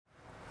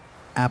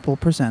Apple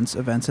presents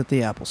events at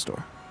the Apple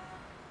Store.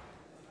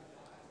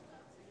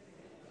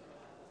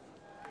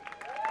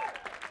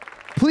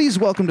 Please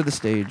welcome to the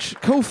stage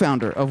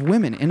co-founder of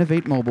Women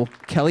Innovate Mobile,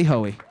 Kelly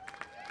Hoey.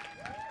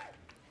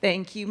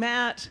 Thank you,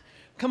 Matt.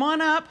 Come on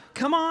up.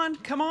 Come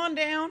on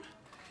down.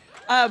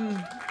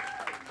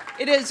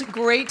 It is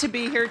great to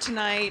be here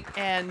tonight.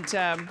 And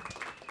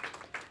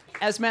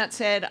as Matt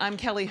said, I'm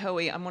Kelly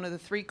Hoey. I'm one of the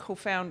 3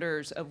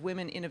 co-founders of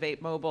Women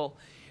Innovate Mobile.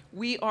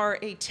 We are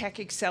a tech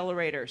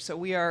accelerator. So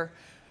we are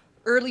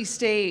early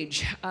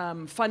stage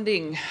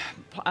funding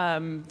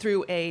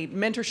through a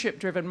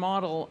mentorship-driven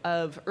model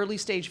of early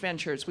stage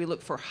ventures. We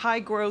look for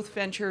high growth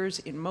ventures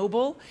in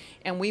mobile,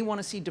 and we want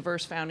to see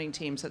diverse founding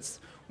teams. That's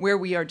where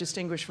we are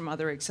distinguished from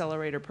other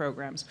accelerator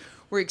programs.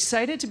 We're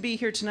excited to be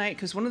here tonight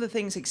because one of the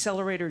things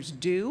accelerators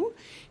do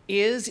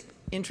is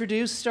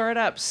introduce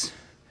startups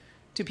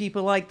to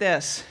people like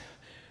this,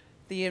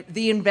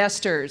 the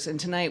investors. And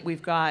tonight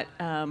we've got,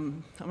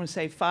 I'm going to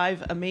say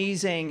 5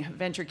 amazing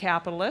venture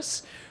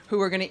capitalists who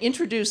are going to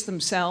introduce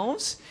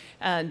themselves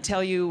and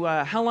tell you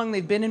how long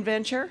they've been in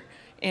venture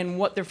and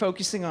what they're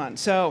focusing on.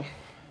 So,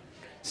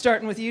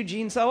 starting with you,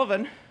 Jean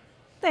Sullivan.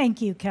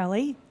 Thank you,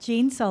 Kelly.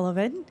 Jean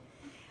Sullivan.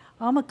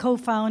 I'm a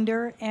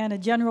co-founder and a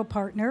general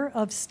partner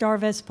of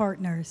Starvest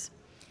Partners.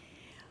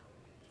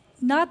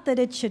 Not that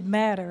it should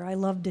matter, I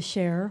love to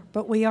share,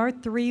 but we are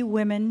 3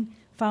 women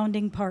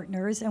founding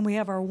partners, and we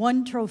have our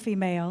 1 trophy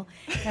male,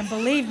 and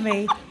believe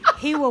me,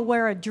 he will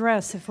wear a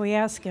dress if we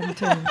ask him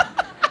to.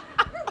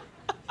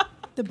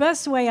 The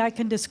best way I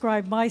can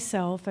describe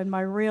myself and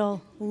my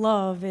real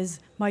love is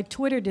my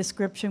Twitter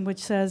description, which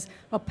says,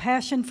 a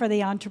passion for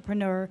the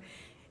entrepreneur,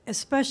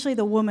 especially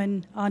the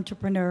woman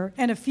entrepreneur,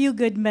 and a few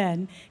good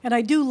men. And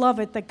I do love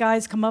it that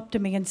guys come up to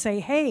me and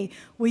say, hey,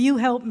 will you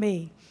help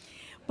me?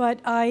 But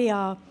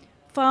I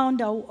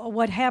found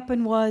what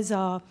happened was,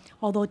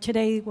 although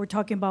today we're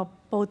talking about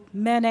both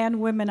men and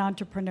women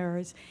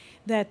entrepreneurs,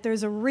 that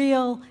there's a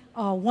real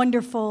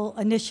wonderful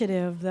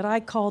initiative that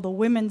I call the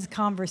Women's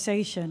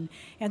Conversation.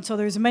 And so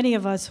there's many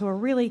of us who are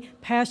really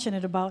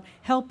passionate about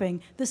helping.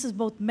 This is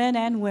both men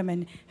and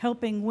women,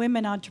 helping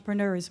women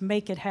entrepreneurs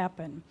make it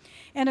happen.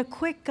 And a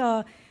quick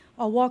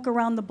walk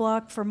around the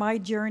block for my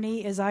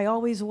journey is I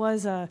always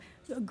was a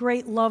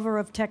great lover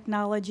of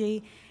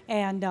technology,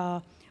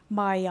 and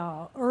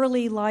my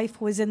early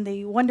life was in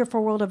the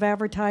wonderful world of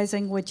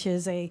advertising, which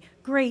is a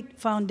great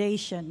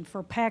foundation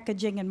for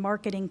packaging and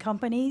marketing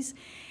companies.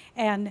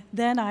 And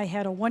then I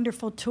had a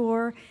wonderful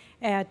tour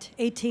at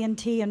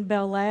AT&T and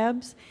Bell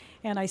Labs,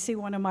 and I see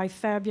one of my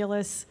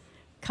fabulous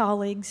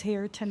colleagues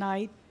here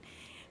tonight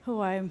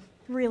who I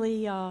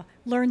really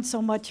learned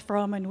so much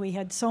from, and we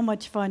had so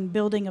much fun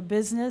building a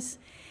business.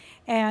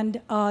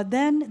 And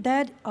then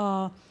that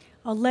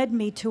led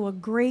me to a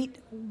great,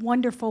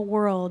 wonderful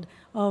world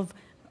of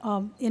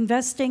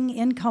investing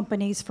in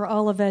companies for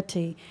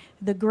Olivetti,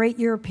 the great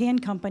European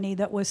company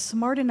that was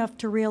smart enough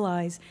to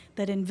realize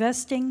that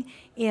investing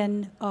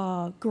in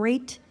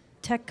great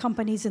tech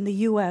companies in the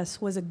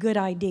U.S. was a good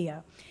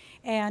idea.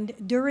 And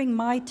during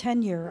my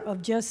tenure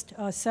of just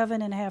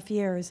 7.5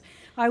 years,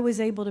 I was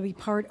able to be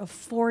part of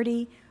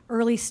 40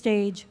 early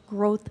stage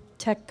growth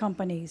tech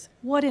companies.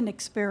 What an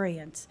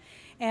experience.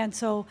 And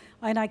so,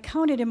 and I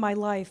counted in my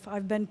life,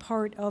 I've been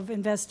part of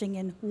investing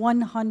in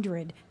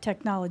 100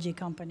 technology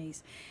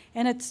companies.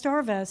 And at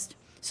Starvest,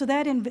 so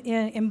that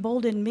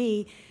emboldened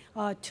me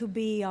to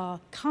be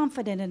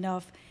confident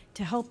enough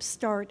to help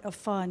start a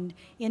fund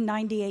in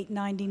 98,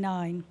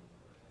 99.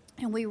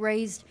 And we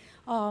raised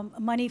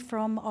money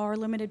from our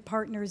limited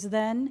partners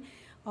then,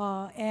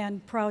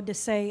 and proud to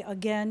say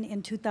again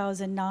in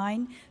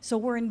 2009. So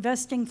we're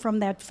investing from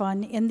that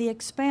fund in the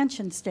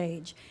expansion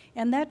stage.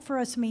 And that for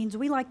us means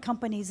we like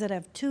companies that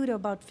have 2 to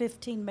about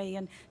 15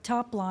 million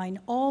top line,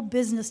 all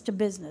business to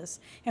business.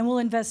 And we'll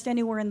invest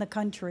anywhere in the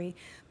country,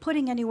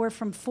 putting anywhere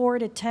from 4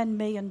 to 10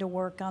 million to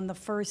work on the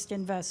first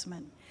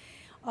investment.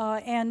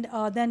 And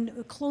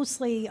then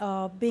closely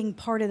being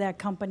part of that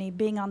company,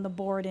 being on the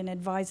board and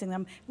advising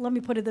them. Let me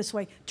put it this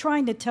way,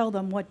 trying to tell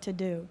them what to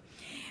do.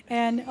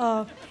 And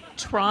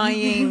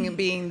trying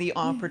being the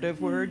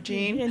operative word,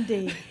 Jean.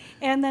 Indeed.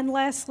 And then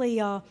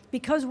lastly,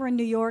 because we're in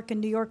New York and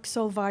New York's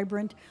so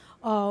vibrant,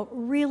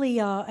 really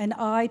an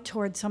eye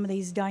towards some of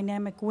these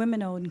dynamic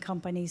women-owned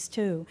companies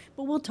too.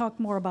 But we'll talk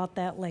more about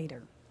that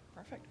later.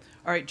 Perfect.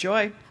 All right,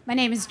 Joy. My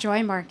name is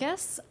Joy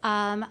Marcus.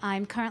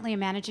 I'm currently a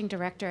managing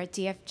director at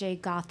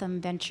DFJ Gotham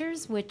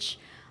Ventures, which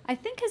I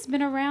think has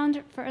been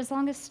around for as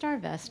long as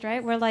Starvest,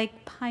 right? We're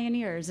like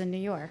pioneers in New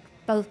York,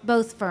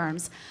 both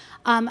firms.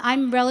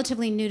 I'm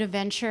relatively new to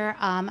venture.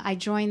 I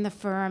joined the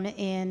firm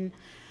in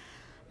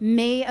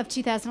May of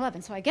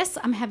 2011, so I guess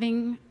I'm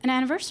having an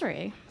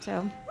anniversary.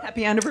 So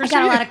happy anniversary.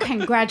 I got a lot of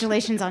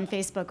congratulations on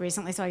Facebook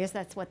recently, so I guess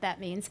that's what that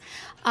means.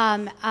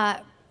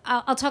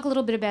 I'll talk a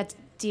little bit about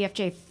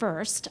DFJ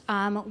first.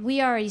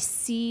 We are a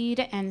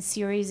seed and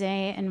Series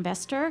A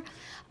investor.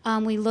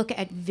 We look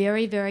at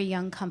very, very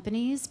young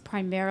companies,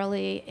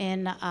 primarily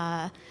in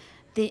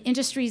the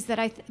industries that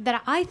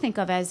I think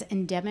of as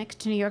endemic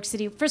to New York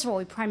City. First of all,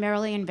 we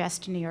primarily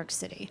invest in New York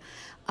City.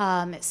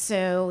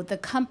 So the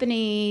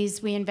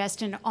companies we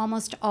invest in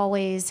almost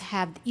always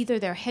have either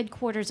their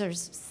headquarters or a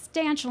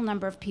substantial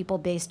number of people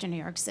based in New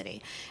York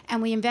City.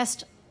 And we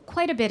invest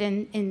quite a bit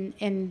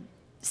in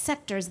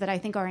sectors that I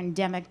think are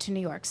endemic to New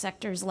York,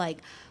 sectors like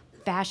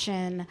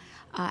fashion,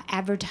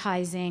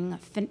 advertising,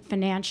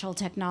 financial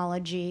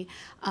technology.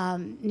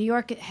 New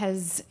York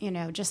has,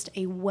 just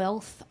a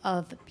wealth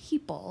of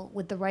people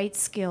with the right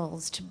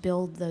skills to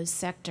build those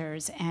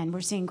sectors, and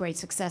we're seeing great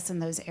success in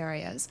those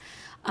areas.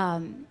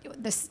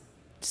 This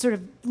sort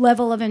of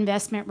level of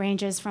investment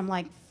ranges from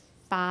like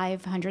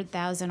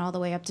 500,000 all the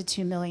way up to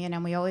 2 million,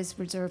 and we always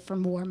reserve for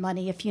more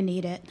money if you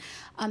need it.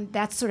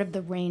 That's sort of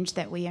the range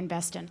that we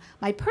invest in.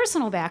 My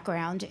personal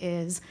background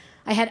is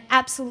I had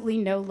absolutely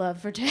no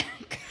love for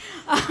tech,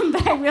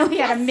 but I really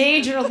had a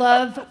major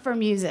love for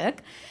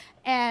music.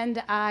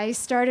 And I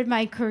started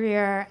my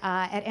career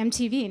at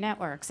MTV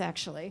Networks,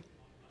 actually,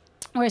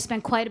 where I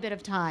spent quite a bit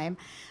of time.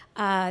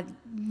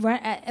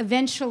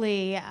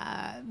 Eventually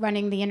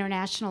running the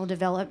international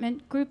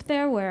development group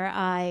there, where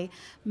I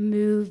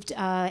moved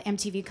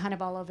MTV kind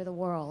of all over the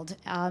world.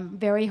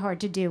 Very hard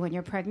to do when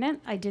you're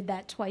pregnant. I did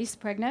that twice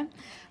pregnant.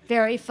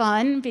 Very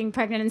fun, being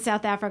pregnant in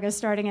South Africa,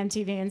 starting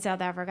MTV in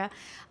South Africa.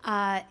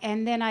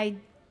 And then I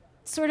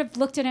sort of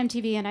looked at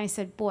MTV and I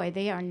said, boy,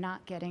 they are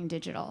not getting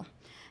digital.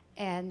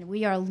 And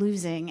we are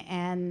losing,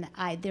 and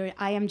I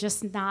am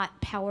just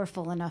not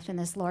powerful enough in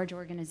this large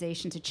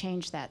organization to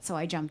change that, so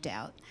I jumped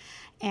out.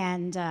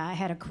 And I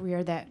had a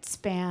career that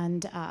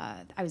spanned,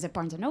 I was at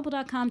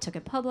BarnesandNoble.com, took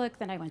it public,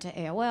 then I went to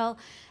AOL,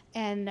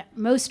 and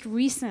most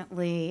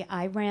recently,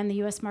 I ran the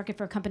US market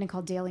for a company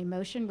called Daily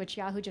Motion, which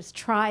Yahoo just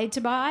tried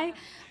to buy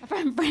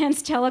from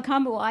France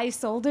Telecom, who I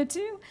sold it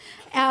to.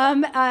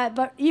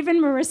 But even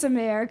Marissa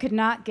Mayer could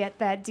not get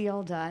that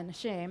deal done,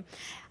 shame.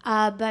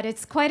 But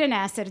it's quite an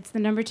asset. It's the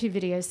 #2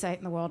 video site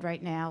in the world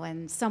right now,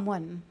 and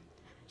someone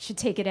should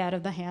take it out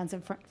of the hands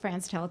of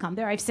France Telecom.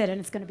 There, I've said it,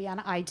 and it's going to be on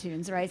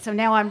iTunes, right? So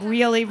now I'm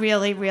really,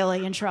 really,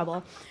 really in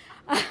trouble.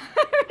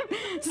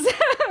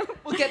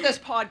 We'll get this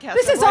podcast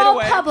This is right all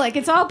away. public.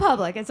 It's all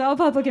public. It's all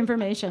public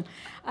information.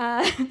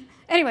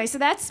 Anyway, so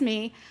that's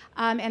me,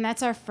 and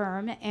that's our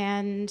firm,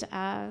 and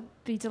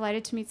be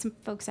delighted to meet some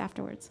folks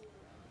afterwards.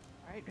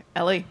 All right,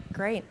 Ellie.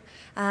 Great.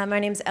 My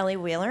name's Ellie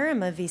Wheeler.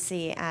 I'm a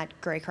VC at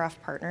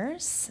Greycroft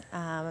Partners.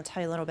 I'll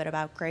tell you a little bit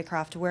about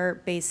Greycroft. We're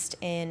based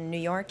in New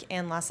York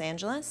and Los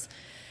Angeles,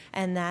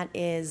 and that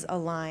is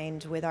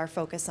aligned with our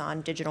focus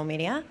on digital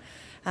media.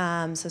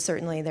 So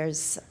certainly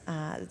there's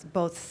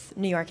both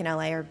New York and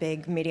LA are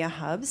big media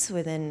hubs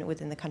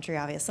within the country,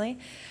 obviously.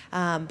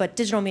 But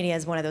digital media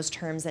is one of those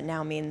terms that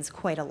now means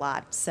quite a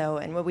lot. So,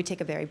 and we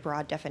take a very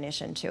broad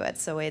definition to it.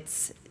 So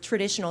it's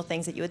traditional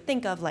things that you would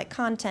think of like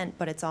content,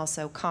 but it's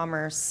also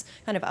commerce,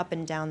 kind of up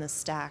and down the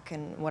stack.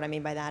 And what I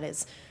mean by that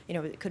is,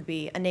 it could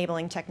be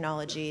enabling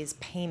technologies,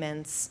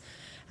 payments,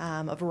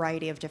 a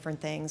variety of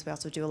different things. We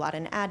also do a lot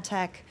in ad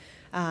tech.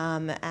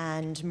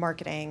 And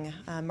marketing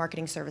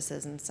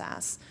services and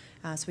SaaS.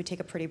 So we take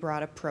a pretty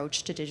broad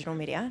approach to digital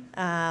media.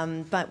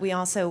 But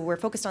we're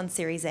focused on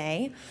Series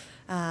A.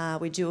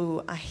 We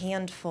do a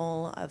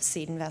handful of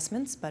seed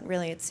investments, but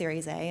really it's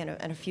Series A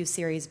and a few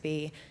Series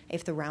B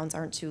if the rounds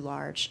aren't too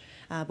large.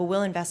 But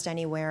we'll invest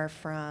anywhere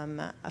from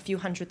a few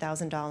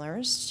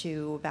 $100,000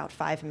 to about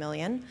 $5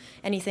 million.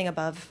 Anything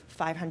above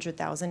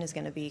 $500,000 is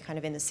going to be kind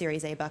of in the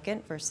Series A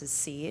bucket versus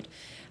seed.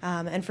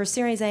 And for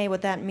Series A,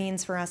 what that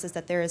means for us is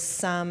that there is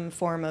some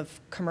form of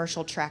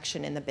commercial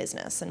traction in the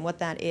business. And what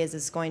that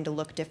is going to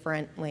look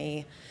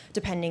differently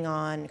depending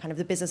on kind of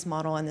the business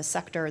model and the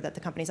sector that the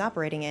company's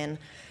operating in.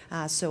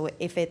 So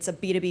if it's a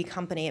B2B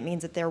company, it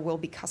means that there will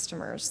be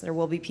customers. There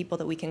will be people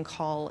that we can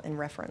call and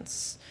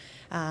reference.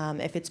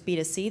 If it's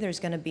B2C, there's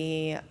going to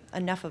be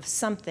enough of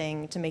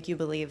something to make you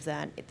believe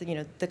that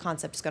the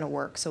concept's going to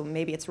work. So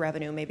maybe it's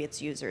revenue, maybe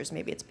it's users,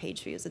 maybe it's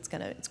page views. It's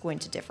going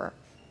to differ.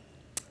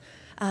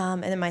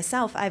 And then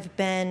myself, I've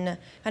been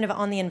kind of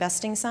on the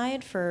investing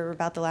side for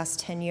about the last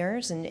 10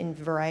 years in a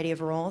variety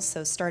of roles.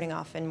 So starting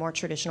off in more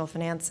traditional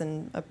finance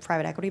and a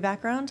private equity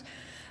background.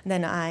 And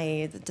then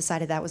I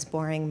decided that was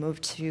boring,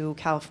 moved to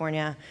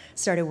California,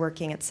 started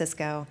working at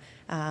Cisco.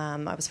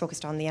 I was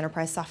focused on the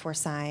enterprise software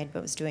side,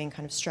 but was doing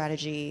kind of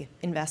strategy,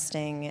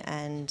 investing,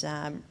 and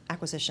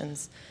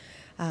acquisitions.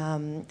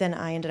 Then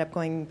I ended up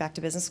going back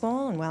to business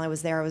school, and while I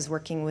was there, I was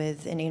working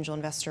with an angel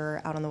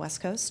investor out on the West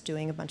Coast,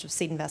 doing a bunch of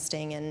seed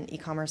investing in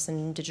e-commerce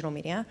and digital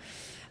media.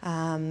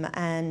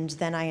 And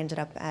then I ended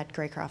up at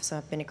Greycroft, so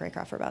I've been at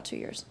Greycroft for about 2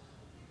 years.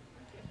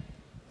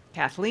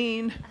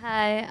 Kathleen.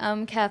 Hi,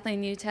 I'm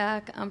Kathleen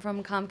Utak. I'm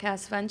from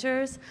Comcast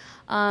Ventures.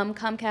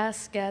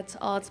 Comcast gets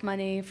all its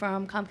money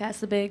from Comcast,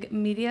 the big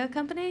media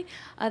company.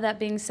 That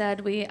being said,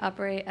 we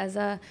operate as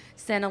a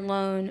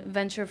standalone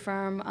venture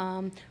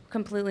firm.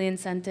 completely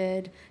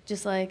incented,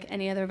 just like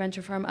any other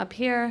venture firm up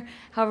here.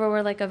 However,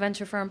 we're like a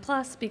venture firm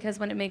plus because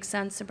when it makes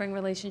sense to bring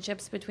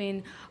relationships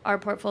between our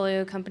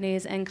portfolio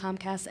companies and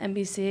Comcast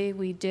NBC,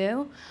 we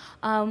do.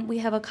 We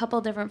have a couple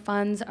different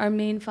funds. Our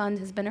main fund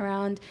has been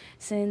around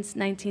since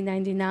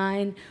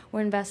 1999.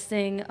 We're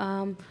investing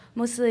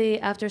mostly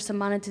after some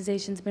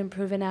monetization's been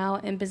proven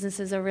out and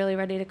businesses are really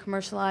ready to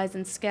commercialize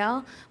and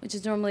scale, which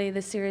is normally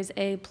the Series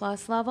A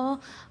plus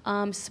level,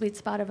 sweet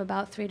spot of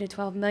about 3 to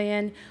 12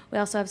 million. We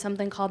also have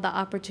something called the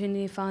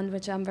Opportunity Fund,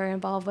 which I'm very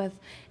involved with,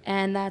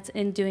 and that's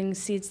in doing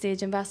seed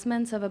stage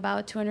investments of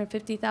about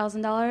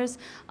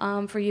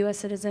 $250,000 for U.S.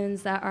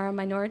 citizens that are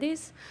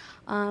minorities.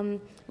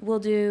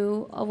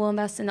 We'll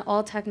invest in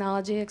all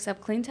technology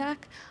except clean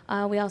tech.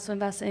 We also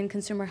invest in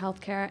consumer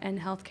healthcare and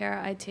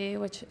healthcare IT,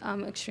 which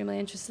I'm extremely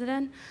interested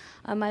in.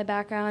 My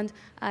background,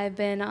 I've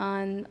been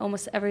on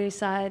almost every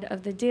side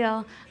of the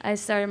deal. I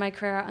started my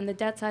career on the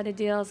debt side of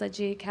deals at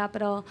GE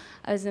Capital.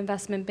 I was an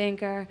investment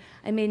banker.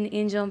 I made an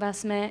angel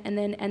investment and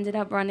then ended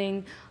up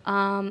running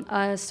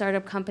a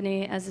startup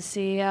company as a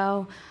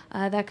CEO.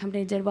 That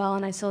company did well,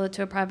 and I sold it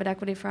to a private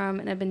equity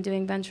firm, and I've been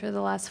doing venture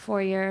the last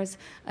 4 years.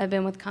 I've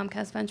been with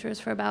Comcast Ventures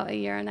for about a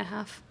year and a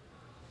half.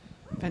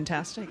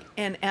 Fantastic.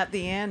 And at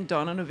the end,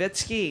 Donna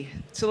Nowitzki,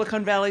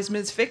 Silicon Valley's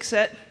Ms.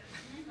 Fix-It.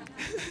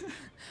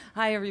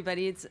 Hi,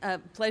 everybody. It's a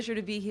pleasure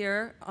to be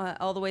here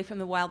all the way from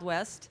the Wild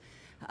West.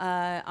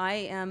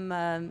 I am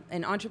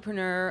an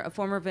entrepreneur, a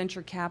former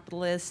venture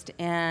capitalist,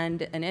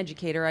 and an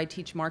educator. I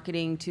teach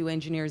marketing to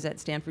engineers at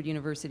Stanford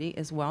University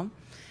as well.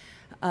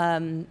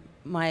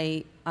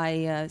 I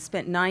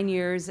spent 9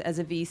 years as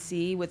a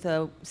VC with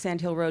a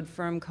Sand Hill Road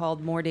firm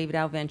called Moore David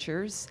Howe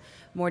Ventures.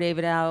 Moore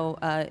David Howe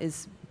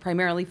is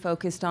primarily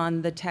focused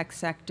on the tech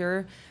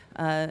sector,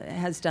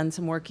 has done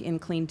some work in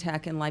clean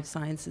tech and life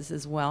sciences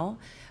as well.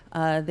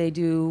 They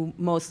do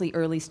mostly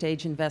early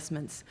stage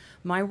investments.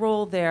 My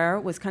role there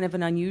was kind of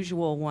an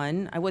unusual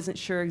one. I wasn't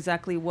sure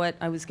exactly what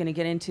I was going to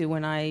get into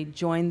when I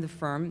joined the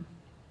firm.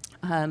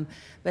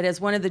 But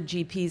as one of the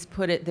GPs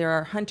put it, there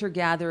are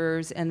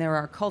hunter-gatherers and there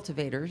are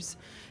cultivators.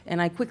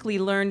 And I quickly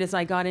learned as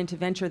I got into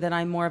venture that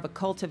I'm more of a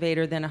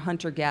cultivator than a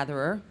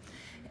hunter-gatherer.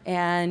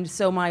 And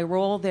so my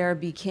role there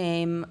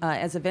became,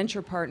 as a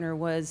venture partner,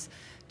 was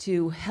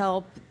to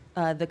help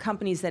the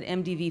companies that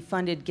MDV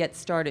funded get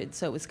started.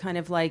 So it was kind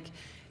of like,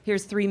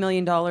 here's $3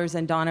 million,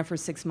 and Donna, for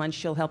 6 months,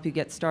 she'll help you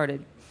get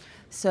started.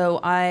 So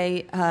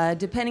I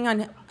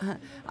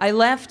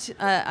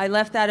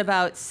left that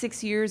about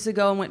 6 years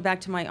ago and went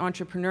back to my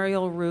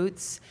entrepreneurial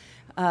roots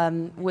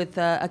with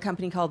a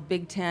company called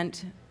Big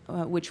Tent,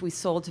 which we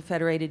sold to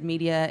Federated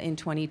Media in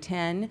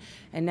 2010.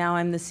 And now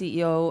I'm the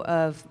CEO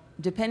of,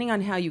 depending on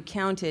how you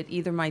count it,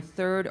 either my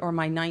third or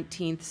my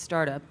 19th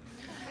startup.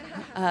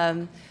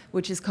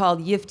 Which is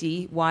called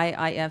Yifty,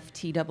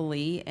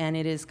 Y-I-F-T-E-E, and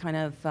it is kind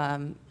of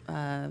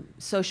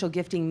social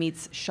gifting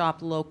meets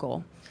shop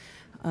local.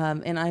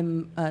 And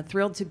I'm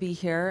thrilled to be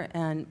here.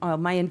 And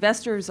my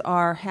investors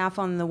are half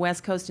on the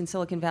West Coast in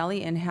Silicon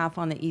Valley and half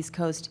on the East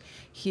Coast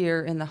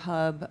here in the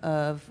hub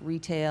of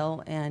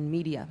retail and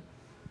media.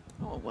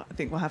 Oh, well, I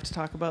think we'll have to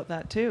talk about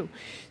that too.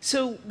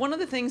 So one of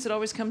the things that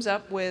always comes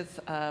up with,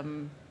 I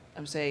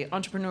would say,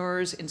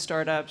 entrepreneurs in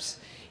startups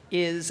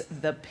is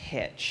the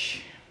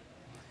pitch.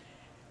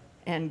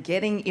 And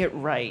getting it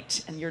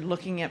right. And you're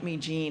looking at me,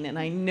 Jean, and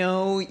I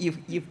know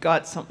you've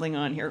got something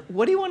on here.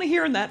 What do you want to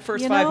hear in that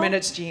first 5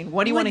 minutes, Jean?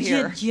 What do you want to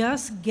hear? Would you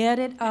just get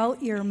it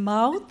out your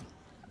mouth?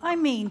 I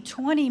mean,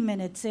 20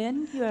 minutes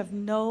in, you have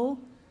no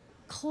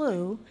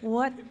clue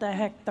what the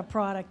heck the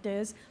product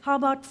is. How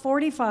about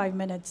 45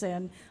 minutes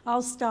in?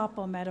 I'll stop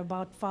them at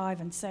about 5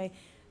 and say,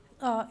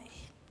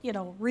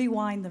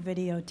 rewind the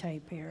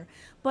videotape here.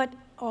 But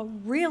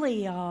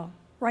really,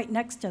 right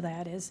next to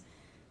that is,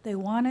 they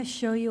want to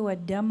show you a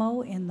demo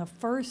in the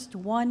first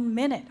 1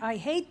 minute. I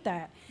hate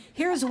that.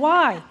 Here's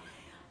why.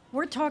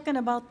 We're talking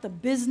about the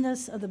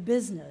business of the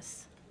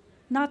business,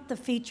 not the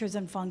features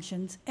and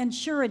functions. And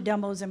sure, a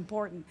demo is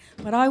important,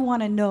 but I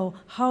want to know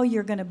how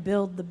you're going to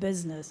build the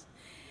business.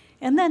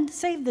 And then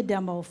save the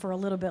demo for a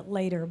little bit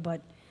later,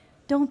 but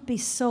don't be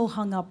so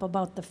hung up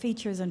about the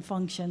features and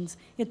functions.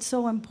 It's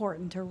so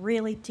important to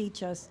really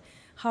teach us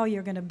how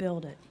you're going to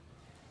build it.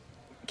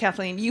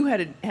 Kathleen, you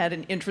had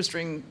an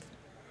interesting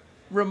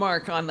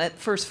remark on that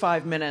first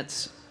 5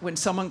 minutes when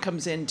someone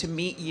comes in to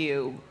meet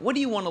you. What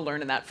do you want to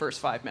learn in that first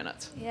 5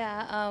 minutes?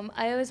 Yeah,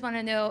 I always want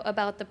to know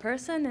about the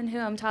person and who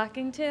I'm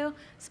talking to,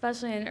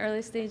 especially in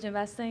early stage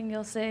investing.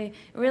 You'll see it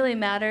really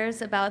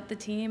matters about the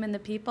team and the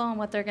people and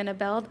what they're going to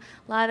build.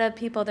 A lot of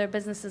people, their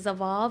businesses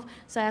evolve,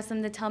 so I ask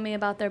them to tell me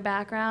about their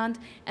background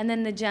and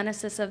then the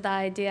genesis of the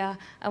idea.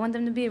 I want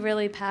them to be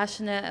really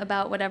passionate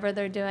about whatever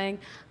they're doing.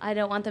 I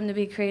don't want them to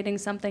be creating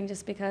something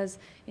just because,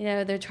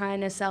 they're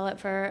trying to sell it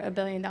for $1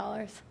 billion.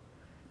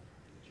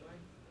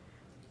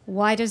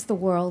 Why does the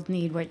world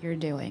need what you're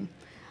doing?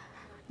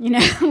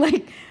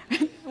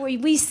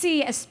 We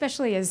see,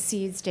 especially as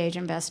seed stage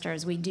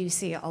investors, we do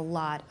see a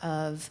lot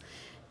of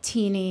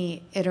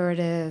teeny,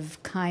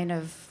 iterative kind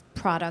of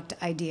product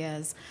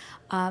ideas.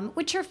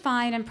 which are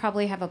fine and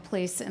probably have a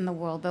place in the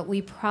world, but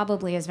we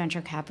probably as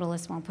venture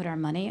capitalists won't put our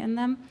money in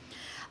them.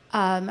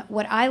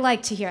 What I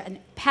like to hear, and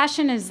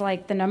passion is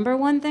like the number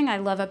one thing. I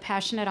love a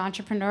passionate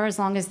entrepreneur as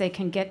long as they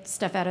can get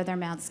stuff out of their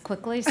mouths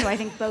quickly. So I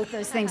think both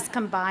those things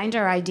combined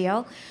are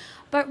ideal.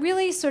 But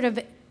really sort of,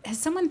 has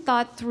someone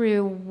thought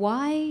through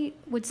why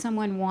would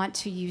someone want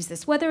to use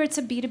this? Whether it's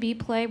a B2B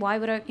play, why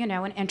would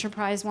an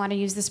enterprise want to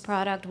use this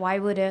product? Why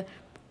would a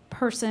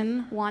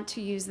person want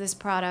to use this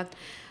product?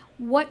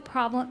 What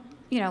problem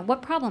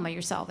are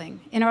you solving?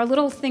 In our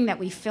little thing that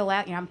we fill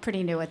out, I'm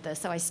pretty new at this,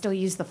 so I still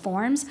use the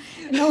forms.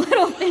 And the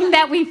little thing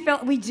that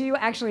we do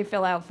actually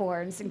fill out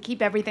forms and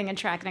keep everything in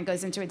track, and it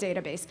goes into a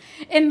database.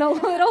 In the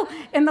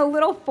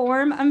little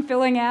form I'm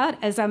filling out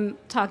as I'm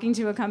talking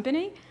to a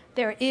company,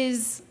 there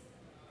is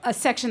a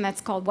section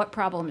that's called "What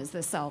problem is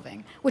this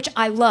solving?" which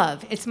I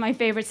love. It's my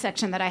favorite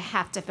section that I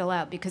have to fill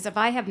out, because if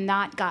I have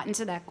not gotten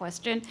to that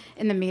question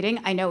in the meeting,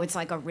 I know it's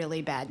like a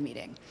really bad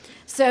meeting.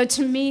 So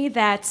to me,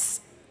 that's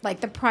like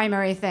the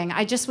primary thing.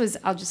 I'll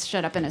just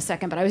shut up in a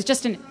second, but I was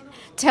just in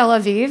Tel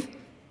Aviv,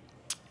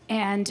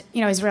 and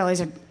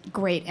Israelis are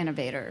great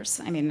innovators.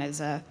 I mean,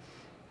 as a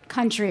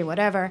country,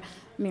 whatever,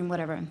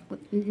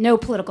 no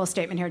political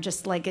statement here,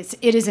 just like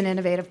it is an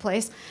innovative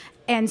place.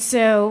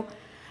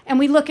 And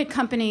we look at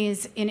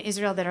companies in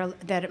Israel that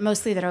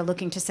are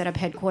looking to set up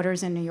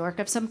headquarters in New York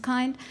of some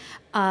kind.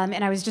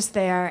 And I was just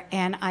there,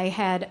 and I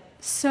had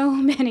so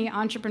many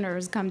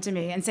entrepreneurs come to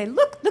me and say,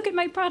 look at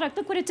my product,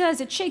 look what it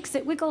does, it shakes,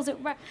 it wiggles, and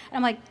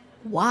I'm like,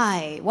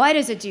 why? Why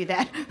does it do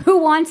that? Who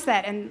wants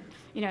that? And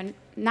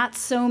not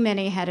so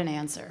many had an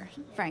answer,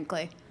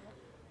 frankly.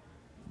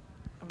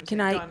 Can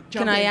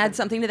I add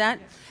something to that?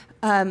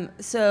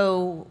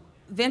 So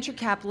venture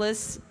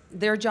capitalists,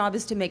 their job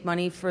is to make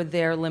money for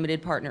their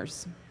limited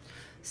partners.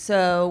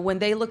 So when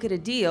they look at a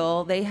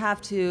deal, they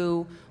have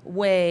to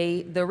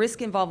weigh the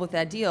risk involved with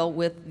that deal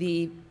with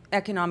the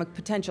economic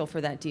potential for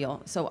that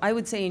deal. So I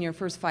would say in your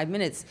first 5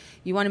 minutes,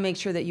 you want to make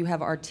sure that you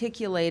have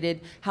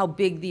articulated how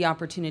big the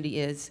opportunity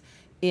is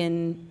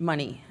in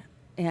money.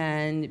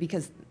 And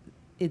because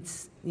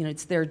it's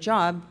their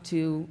job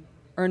to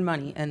earn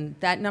money, and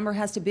that number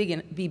has to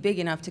be big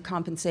enough to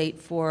compensate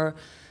for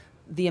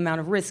the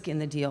amount of risk in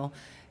the deal.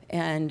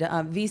 And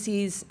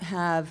VCs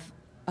have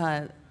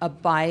a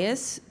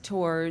bias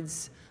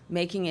towards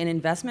making an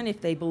investment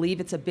if they believe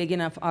it's a big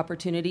enough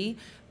opportunity,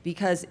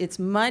 because it's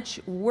much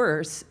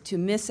worse to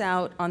miss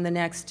out on the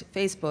next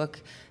Facebook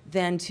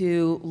than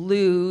to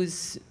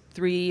lose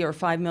 $3 or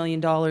 $5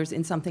 million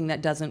in something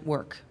that doesn't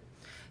work.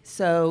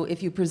 So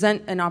if you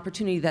present an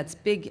opportunity that's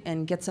big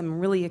and get them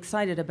really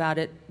excited about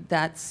it,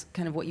 that's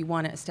kind of what you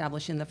want to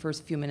establish in the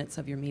first few minutes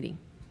of your meeting.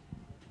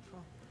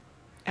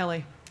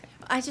 Ellie,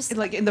 I just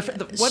like in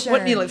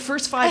Sure.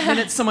 first 5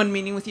 minutes, someone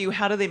meeting with you,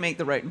 how do they make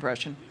the right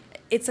impression?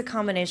 It's a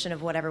combination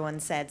of what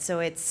everyone said. So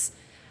it's,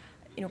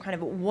 kind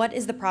of what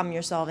is the problem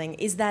you're solving?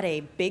 Is that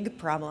a big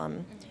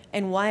problem?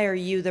 And why are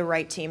you the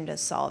right team to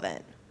solve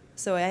it?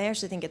 So I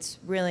actually think it's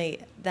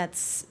really,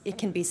 it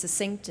can be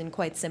succinct and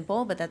quite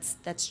simple, but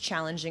that's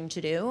challenging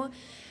to do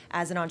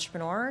as an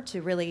entrepreneur,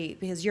 to really,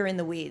 because you're in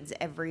the weeds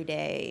every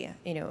day,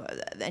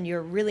 and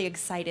you're really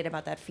excited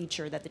about that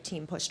feature that the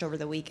team pushed over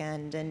the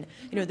weekend. And,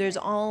 there's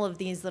all of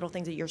these little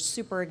things that you're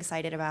super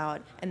excited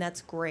about, and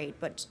that's great.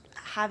 But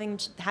having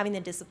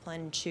the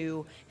discipline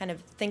to kind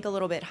of think a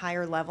little bit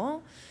higher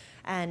level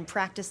and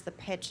practice the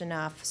pitch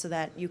enough so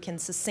that you can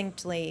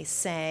succinctly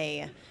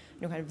say,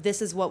 kind of, this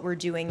is what we're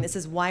doing, this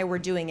is why we're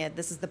doing it,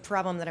 this is the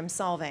problem that I'm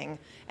solving,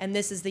 and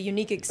this is the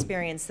unique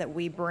experience that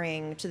we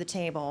bring to the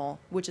table,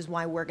 which is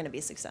why we're going to be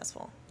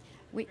successful.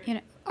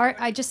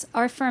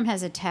 Our firm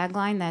has a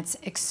tagline that's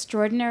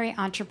extraordinary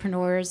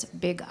entrepreneurs,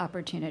 big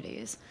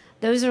opportunities.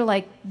 Those are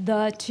like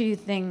the two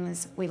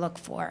things we look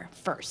for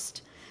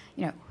first.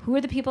 Who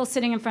are the people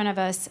sitting in front of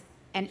us,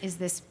 and is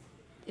this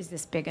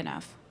big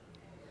enough?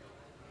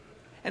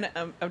 And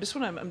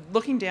I'm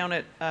looking down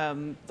at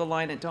the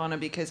line at Donna,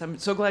 because I'm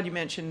so glad you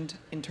mentioned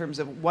in terms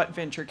of what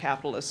venture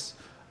capitalists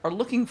are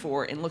looking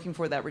for and looking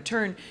for that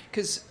return,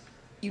 because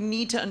you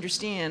need to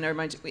understand,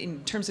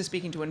 in terms of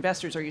speaking to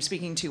investors, are you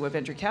speaking to a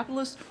venture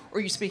capitalist or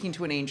are you speaking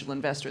to an angel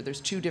investor?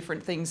 There's two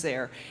different things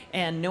there.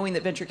 And knowing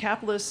that venture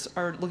capitalists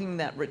are looking at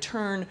that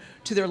return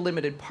to their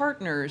limited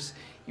partners,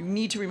 you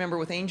need to remember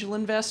with angel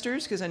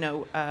investors, because I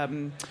know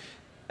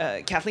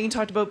Kathleen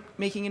talked about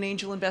making an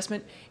angel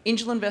investment.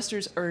 Angel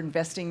investors are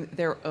investing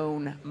their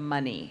own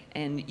money,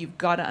 and you've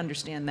got to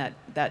understand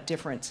that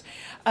difference.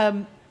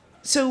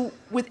 So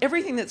with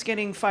everything that's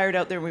getting fired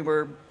out there, we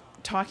were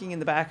talking in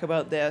the back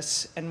about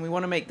this, and we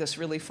want to make this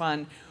really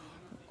fun.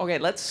 Okay,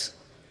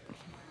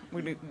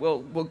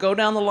 we'll go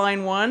down the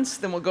line once,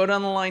 then we'll go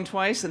down the line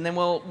twice, and then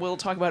we'll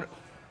talk about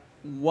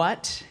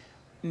what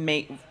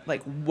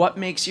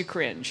makes you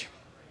cringe.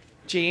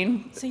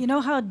 Jean? So you know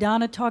how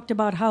Donna talked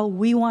about how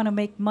we want to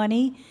make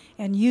money,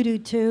 and you do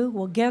too?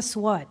 Well, guess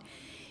what?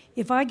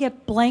 If I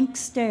get blank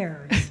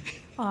stares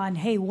on,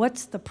 hey,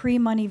 what's the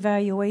pre-money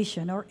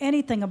valuation, or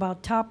anything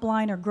about top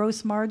line or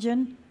gross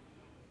margin,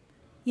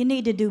 you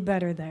need to do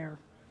better there.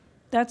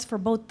 That's for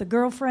both the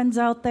girlfriends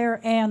out there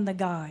and the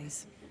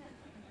guys.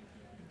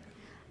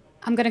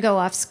 I'm going to go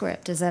off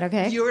script. Is that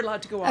okay? You're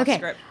allowed to go off Okay.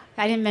 script.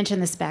 I didn't mention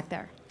this back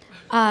there.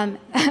 The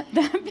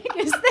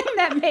biggest thing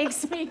that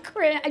makes me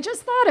cringe, I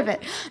just thought of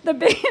it.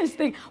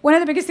 One of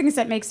the biggest things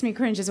that makes me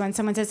cringe is when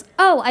someone says,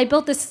 "Oh, I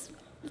built this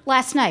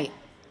last night.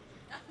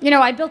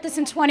 I built this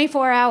in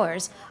 24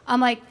 hours." I'm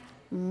like,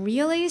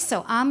 really?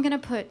 So I'm going to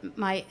put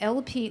my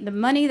LP, the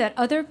money that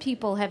other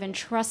people have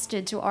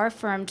entrusted to our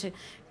firm to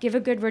give a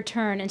good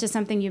return into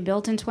something you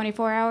built in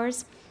 24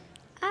 hours?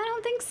 I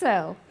don't think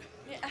so.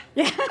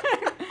 Yeah.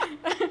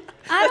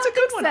 That's a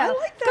good one. I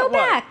like that Go one.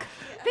 back.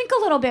 Think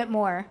a little bit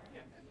more.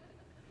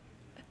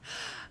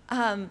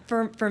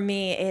 For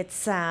me,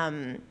 it's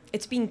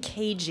being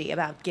cagey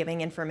about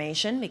giving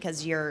information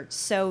because you're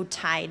so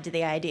tied to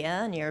the idea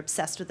and you're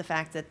obsessed with the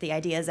fact that the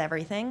idea is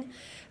everything.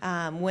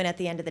 When at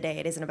the end of the day,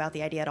 it isn't about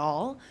the idea at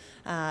all.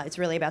 It's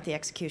really about the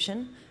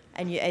execution.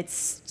 And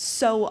it's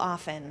so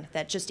often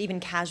that just even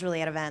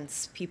casually at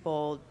events,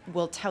 people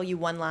will tell you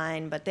one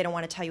line, but they don't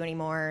want to tell you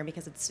anymore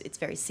because it's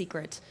very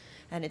secret,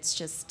 and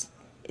it's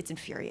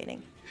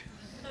infuriating.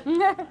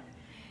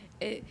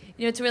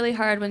 It's really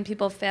hard when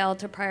people fail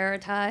to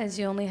prioritize.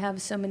 You only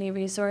have so many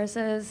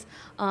resources,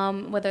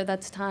 whether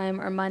that's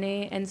time or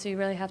money, and so you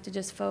really have to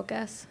just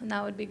focus, and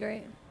that would be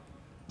great.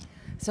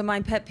 So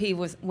my pet peeve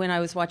was when I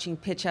was watching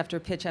pitch after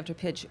pitch after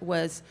pitch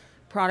was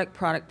product,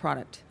 product,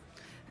 product.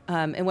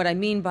 And what I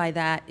mean by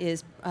that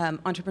is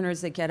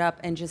entrepreneurs that get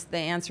up and just the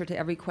answer to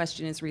every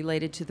question is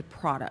related to the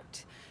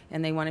product.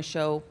 And they want to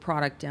show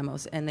product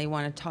demos and they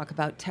want to talk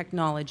about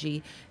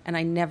technology. And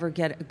I never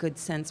get a good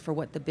sense for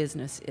what the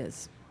business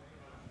is.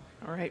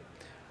 All right.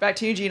 Back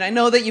to you, Gene. I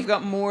know that you've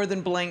got more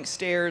than blank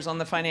stares on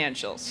the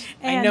financials.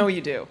 I know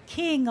you do.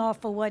 Keying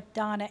off of what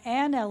Donna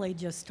and Ellie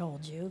just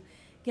told you,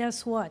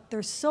 guess what?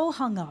 They're so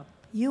hung up.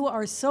 You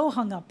are so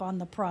hung up on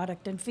the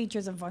product and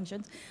features and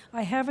functions.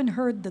 I haven't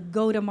heard the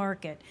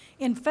go-to-market.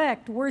 In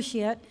fact, worse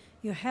yet,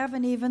 you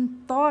haven't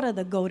even thought of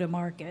the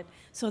go-to-market.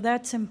 So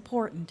that's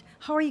important.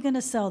 How are you going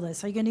to sell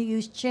this? Are you going to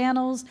use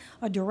channels,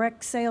 a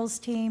direct sales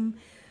team?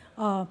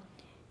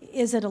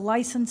 Is it a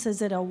license?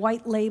 Is it a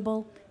white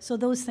label? So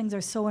those things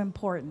are so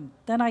important.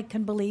 Then I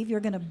can believe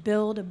you're going to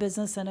build a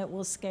business and it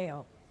will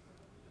scale.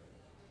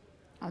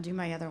 I'll do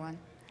my other one.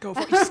 Go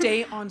for it.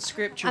 Stay on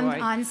script, Joy.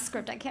 I'm on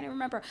script. I can't even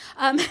remember.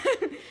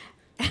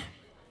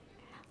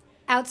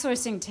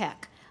 Outsourcing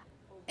tech.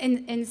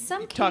 In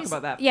some cases, Talk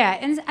about that.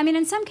 Yeah,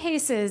 in some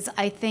cases,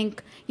 I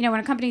think when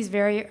a company's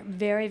very,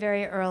 very,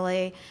 very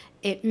early,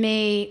 it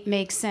may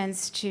make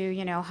sense to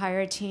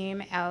hire a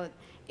team out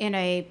in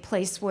a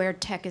place where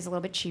tech is a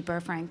little bit cheaper,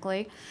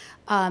 frankly,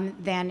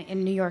 than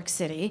in New York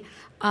City,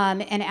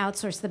 and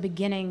outsource the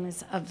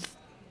beginnings of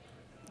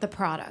the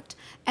product.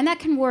 And that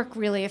can work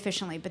really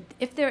efficiently. But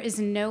if there is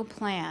no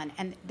plan,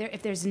 and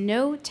if there's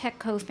no tech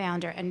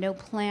co-founder and no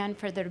plan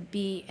for there to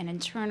be an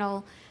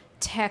internal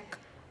tech,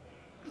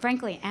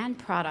 frankly, and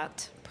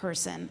product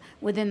person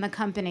within the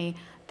company,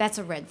 that's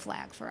a red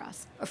flag for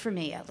us, or for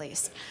me at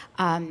least.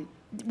 I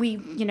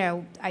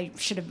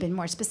should have been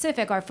more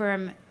specific. Our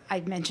firm,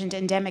 I mentioned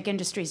endemic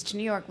industries to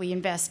New York. We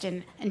invest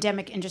in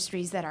endemic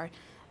industries that are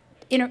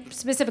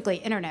specifically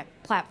internet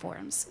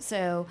platforms.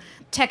 So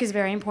tech is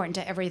very important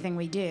to everything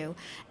we do.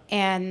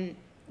 And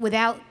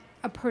without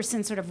a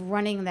person sort of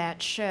running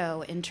that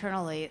show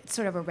internally, it's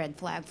sort of a red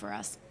flag for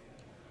us.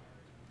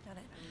 Got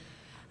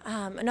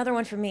it. Another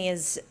one for me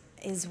is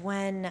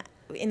when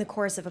in the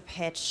course of a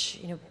pitch,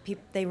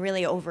 they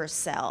really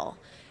oversell.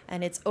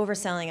 And it's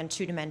overselling on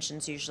two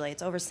dimensions usually.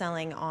 It's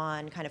overselling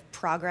on kind of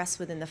progress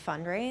within the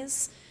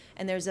fundraise.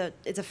 And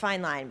it's a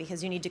fine line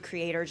because you need to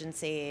create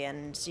urgency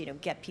and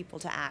get people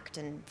to act,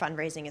 and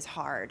fundraising is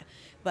hard.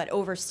 But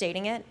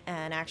overstating it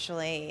and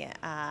actually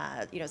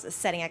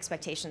setting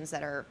expectations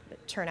that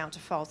turn out to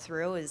fall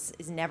through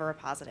is never a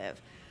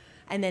positive.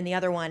 And then the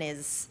other one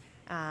is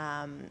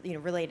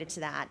related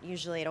to that.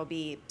 Usually it'll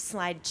be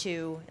slide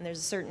 2, and there's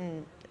a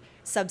certain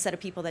subset of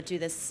people that do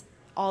this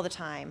all the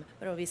time.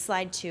 But it'll be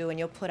slide 2, and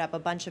you'll put up a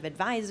bunch of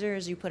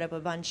advisors, you put up a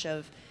bunch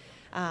of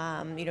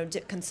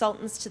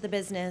consultants to the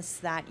business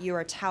that you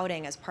are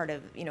touting as part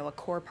of, a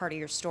core part of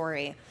your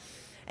story.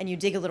 And you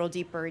dig a little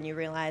deeper and you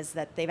realize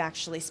that they've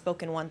actually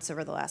spoken once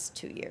over the last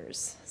 2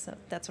 years. So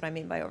that's what I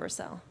mean by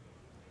oversell.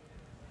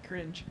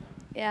 Cringe.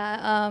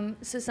 Yeah,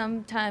 so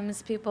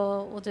sometimes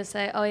people will just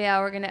say, oh yeah,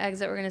 we're going to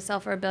exit, we're going to sell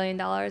for $1 billion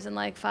in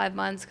like 5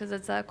 months because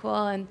it's that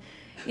cool. And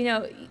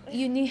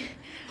you need.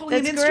 Pulling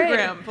an that's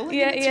Instagram. Great. Pulling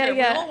yeah, an Instagram. Yeah,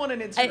 yeah. We all want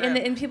an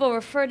Instagram. And people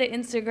refer to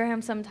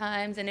Instagram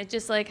sometimes, and it's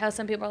just like how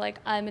some people are like,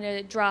 I'm going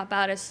to drop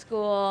out of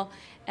school,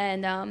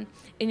 and I'm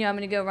going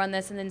to go run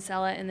this and then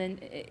sell it, and then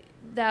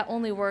that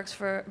only works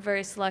for a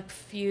very select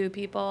few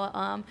people.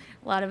 A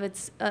lot of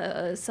it's,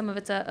 some of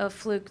it's a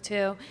fluke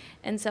too,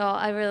 and so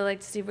I really like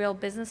to see real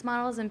business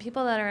models and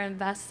people that are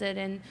invested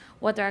in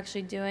what they're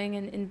actually doing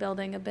in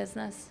building a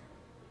business.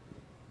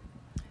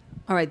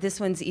 All right, this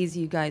one's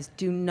easy, you guys.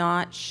 Do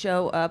not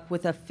show up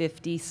with a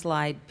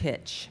 50-slide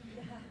pitch,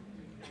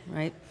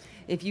 right?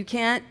 If you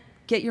can't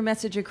get your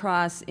message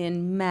across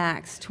in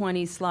max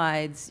 20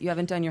 slides. You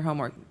haven't done your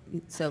homework,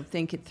 so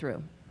think it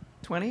through.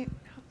 20?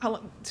 How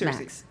long?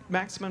 Seriously, Max.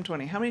 maximum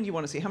 20. How many do you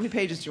want to see? How many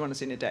pages do you want to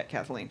see in a deck,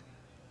 Kathleen?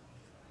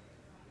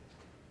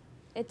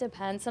 It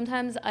depends.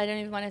 Sometimes I don't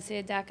even want to see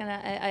a deck, and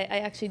I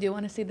actually do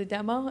want to see the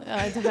demo,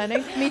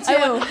 depending. Me too.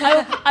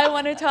 I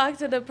want to talk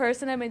to the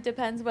person. I mean, it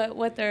depends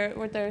what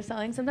they're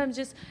selling. Sometimes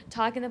just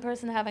talking to the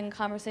person, having a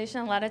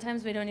conversation. A lot of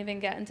times we don't even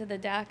get into the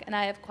deck, and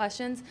I have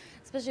questions.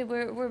 Especially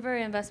we're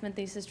very investment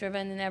thesis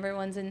driven, and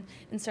everyone's in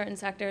certain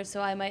sectors, so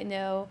I might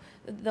know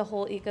the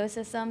whole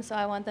ecosystem. So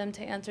I want them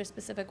to answer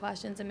specific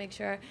questions and make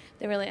sure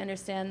they really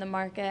understand the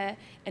market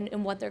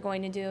and what they're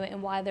going to do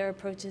and why their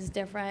approach is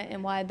different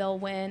and why they'll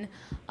win.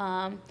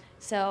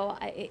 So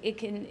it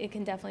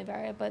can definitely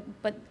vary,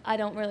 but I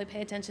don't really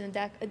pay attention to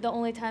deck. The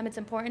only time it's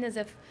important is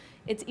if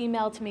it's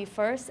emailed to me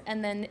first,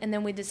 and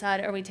then we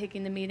decide, are we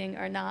taking the meeting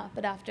or not.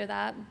 But after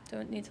that,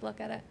 don't need to look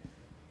at it.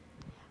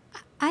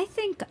 I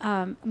think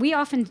we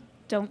often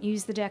don't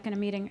use the deck in a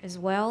meeting as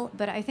well,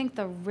 but I think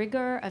the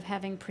rigor of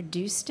having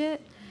produced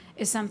it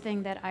is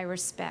something that I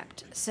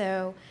respect.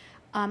 So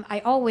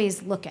I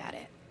always look at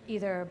it,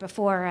 either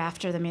before or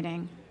after the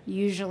meeting,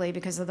 usually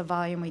because of the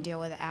volume we deal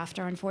with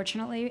after,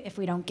 unfortunately, if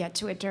we don't get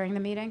to it during the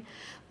meeting.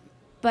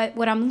 But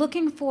what I'm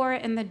looking for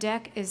in the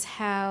deck is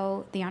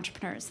how the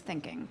entrepreneur is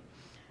thinking.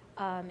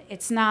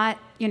 It's not,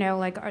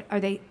 like, are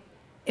they,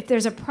 if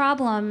there's a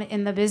problem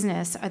in the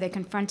business, are they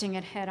confronting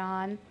it head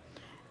on?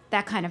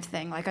 That kind of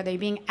thing. Like, are they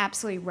being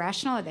absolutely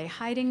rational? Are they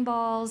hiding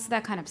balls?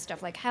 That kind of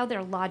stuff. Like how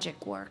their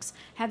logic works,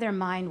 how their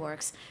mind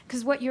works.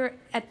 Because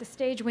at the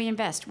stage we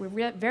invest,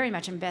 we're very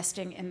much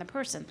investing in the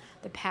person,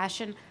 the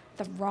passion,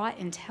 the raw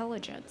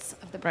intelligence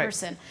of the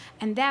person.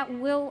 And that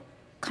will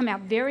come out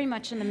very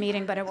much in the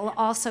meeting, but it will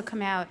also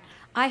come out,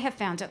 I have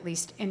found at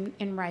least,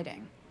 in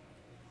writing.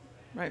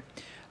 Right.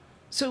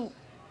 So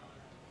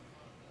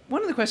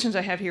one of the questions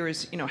I have here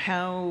is,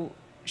 how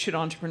should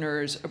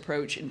entrepreneurs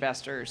approach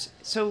investors?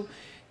 So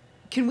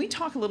can we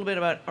talk a little bit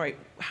about, all right,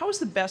 how is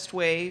the best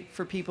way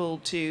for people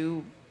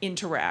to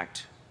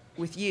interact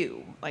with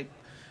you? Like,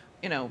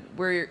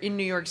 we're in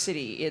New York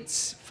City.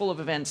 It's full of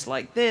events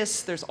like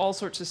this. There's all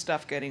sorts of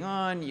stuff going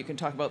on. You can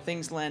talk about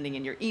things landing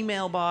in your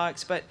email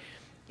box. But,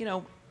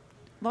 a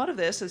lot of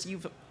this, as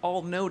you've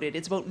all noted,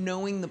 it's about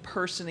knowing the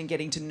person and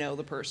getting to know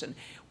the person.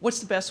 What's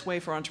the best way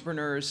for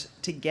entrepreneurs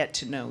to get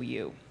to know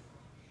you?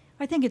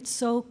 I think it's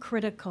so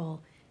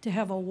critical to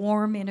have a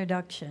warm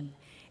introduction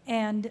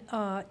and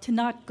to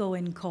not go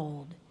in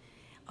cold.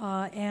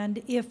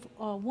 And if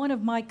one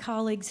of my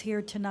colleagues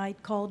here tonight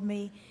called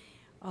me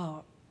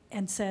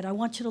and said, I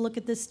want you to look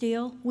at this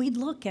deal, we'd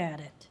look at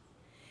it.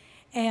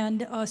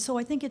 And so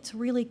I think it's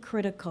really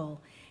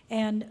critical.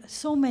 And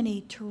so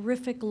many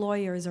terrific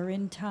lawyers are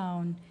in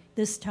town,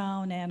 this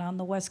town and on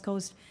the West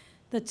Coast,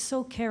 that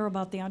so care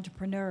about the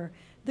entrepreneur.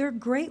 They're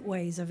great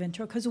ways of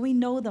intro because we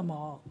know them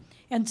all.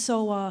 And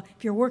so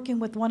if you're working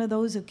with one of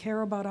those who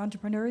care about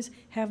entrepreneurs,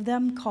 have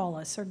them call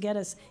us or get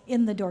us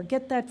in the door.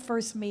 Get that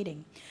first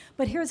meeting.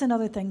 But here's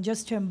another thing,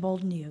 just to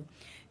embolden you.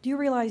 Do you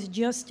realize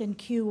just in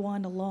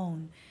Q1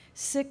 alone,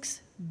 $6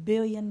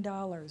 billion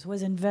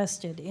was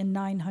invested in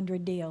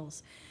 900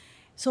 deals?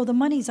 So the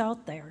money's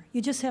out there.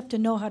 You just have to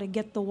know how to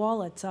get the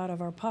wallets out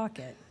of our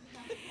pocket.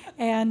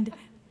 And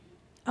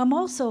I'm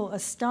also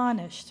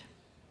astonished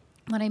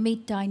when I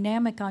meet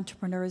dynamic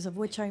entrepreneurs, of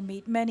which I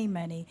meet many,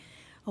 many,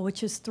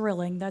 which is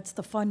thrilling. That's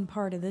the fun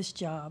part of this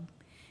job.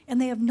 And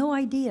they have no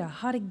idea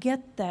how to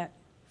get that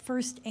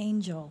first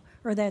angel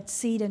or that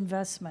seed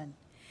investment.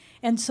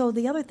 And so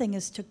the other thing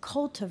is to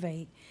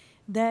cultivate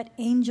that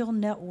angel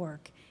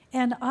network.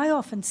 And I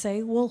often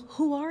say, well,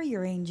 who are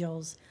your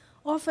angels?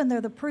 Often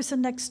they're the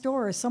person next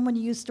door or someone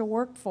you used to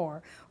work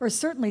for, or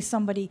certainly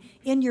somebody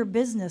in your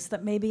business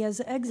that maybe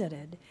has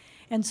exited.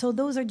 And so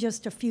those are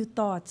just a few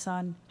thoughts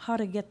on how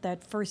to get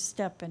that first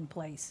step in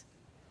place.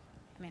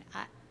 I mean,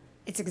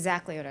 it's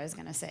exactly what I was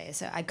going to say.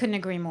 So I couldn't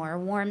agree more. A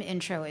warm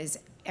intro is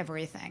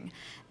everything.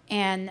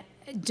 And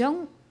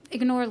don't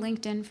ignore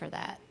LinkedIn for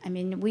that. I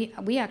mean,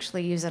 we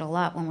actually use it a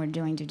lot when we're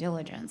doing due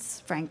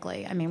diligence,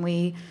 frankly. I mean,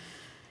 we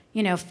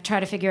try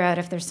to figure out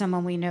if there's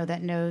someone we know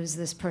that knows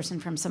this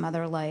person from some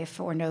other life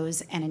or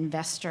knows an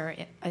investor,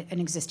 an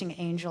existing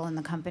angel in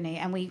the company,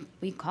 and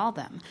we call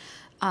them.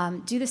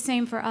 Do the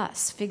same for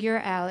us.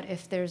 Figure out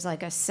if there's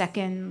like a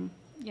second,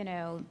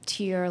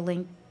 tier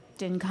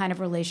LinkedIn kind of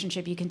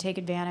relationship you can take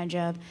advantage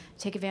of.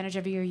 Take advantage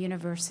of your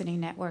university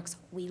networks.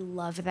 We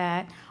love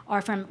that.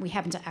 Our firm, we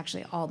happen to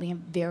actually all be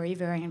very,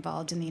 very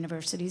involved in the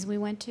universities we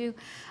went to.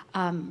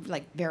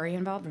 Like very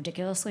involved,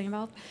 ridiculously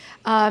involved.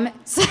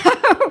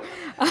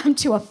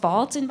 To a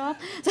fault involved.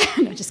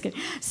 No, just kidding.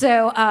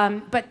 So,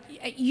 but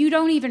you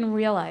don't even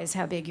realize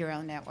how big your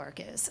own network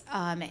is.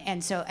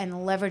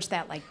 And leverage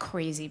that like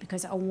crazy,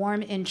 because a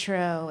warm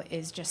intro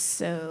is just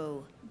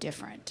so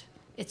different.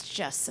 It's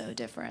just so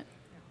different.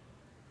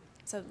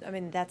 So, I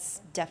mean, that's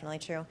definitely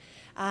true.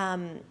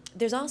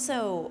 There's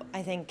also,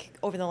 I think,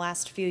 over the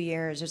last few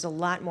years, there's a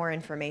lot more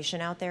information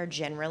out there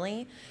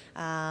generally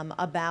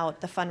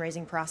about the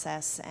fundraising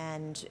process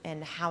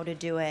and how to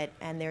do it.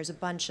 And there's a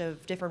bunch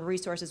of different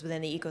resources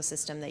within the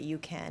ecosystem that you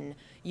can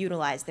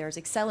utilize. There's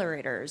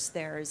accelerators,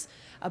 there's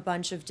a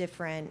bunch of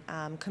different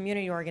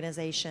community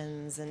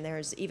organizations, and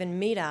there's even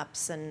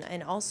meetups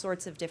and all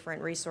sorts of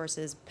different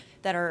resources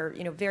that are,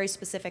 very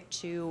specific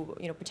to,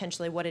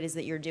 potentially what it is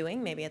that you're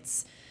doing. Maybe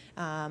it's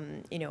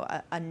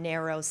a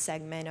narrow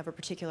segment of a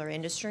particular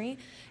industry.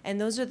 And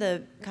those are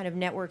the kind of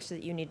networks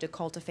that you need to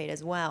cultivate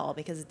as well,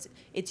 because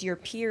it's your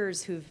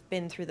peers who've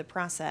been through the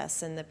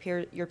process and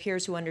your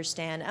peers who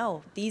understand,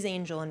 oh, these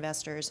angel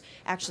investors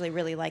actually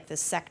really like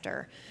this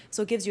sector.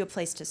 So it gives you a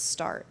place to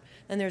start.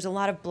 And there's a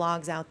lot of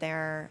blogs out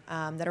there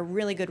that are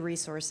really good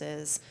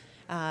resources,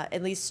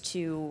 at least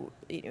to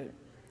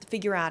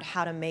figure out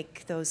how to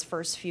make those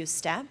first few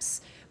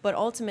steps. But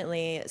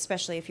ultimately,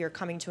 especially if you're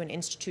coming to an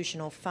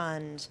institutional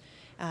fund,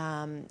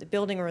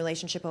 building a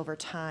relationship over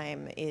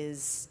time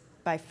is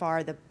by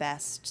far the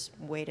best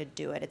way to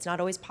do it. It's not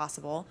always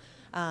possible,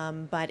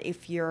 but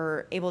if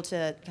you're able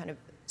to kind of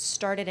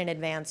start it in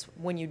advance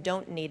when you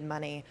don't need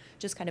money,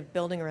 just kind of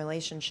building a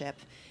relationship,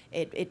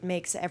 it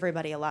makes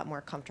everybody a lot more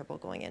comfortable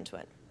going into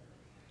it.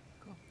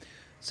 Cool.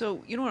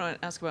 So you know what I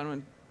want to ask about?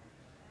 I'm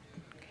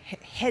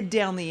head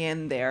down the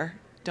end there,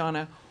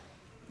 Donna.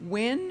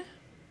 When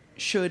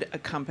should a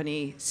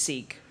company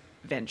seek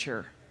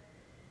venture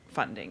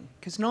funding?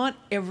 Because not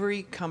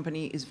every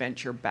company is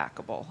venture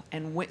backable.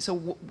 And what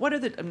are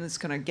the? I'm just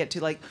going to get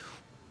to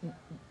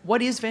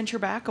what is venture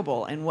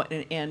backable, and what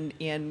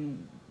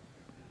and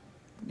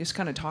just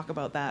kind of talk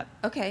about that.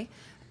 Okay.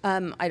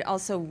 I'd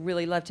also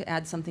really love to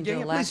add something to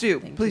the last please do.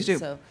 thing. Please too. do.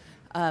 So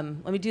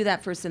let me do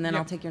that first, and then Yeah.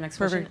 I'll take your next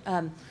Perfect.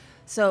 question.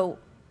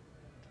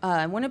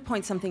 I want to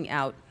point something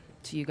out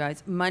to you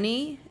guys.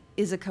 Money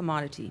is a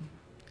commodity.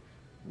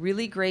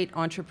 Really great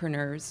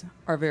entrepreneurs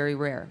are very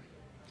rare.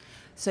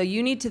 So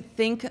you need to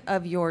think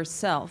of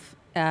yourself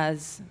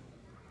as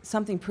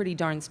something pretty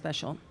darn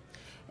special.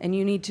 And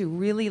you need to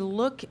really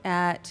look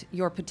at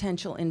your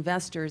potential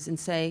investors and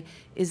say,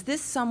 is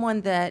this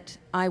someone that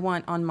I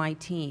want on my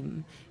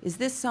team? Is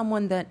this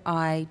someone that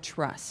I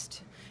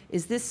trust?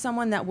 Is this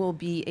someone that will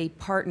be a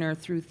partner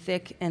through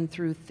thick and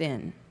through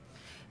thin?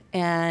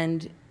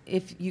 And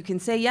if you can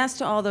say yes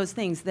to all those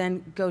things,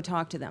 then go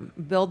talk to them,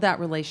 build that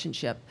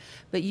relationship.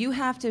 But you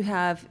have to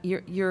have,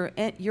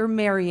 you're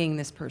marrying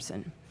this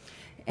person,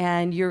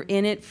 and you're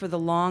in it for the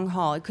long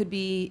haul. It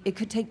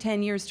could take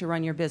 10 years to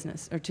run your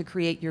business or to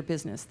create your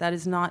business. That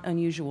is not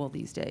unusual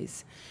these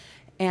days.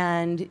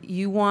 And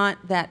you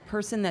want that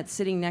person that's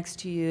sitting next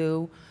to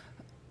you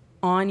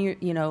on your,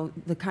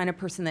 the kind of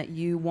person that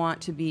you want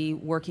to be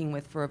working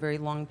with for a very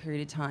long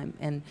period of time.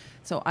 And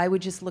so I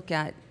would just look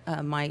at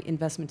my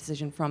investment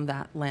decision from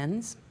that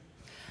lens.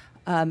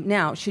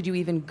 Now, should you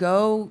even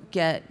go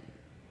get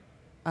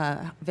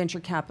venture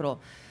capital?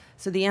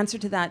 So the answer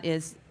to that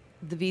is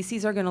the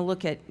VCs are going to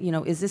look at,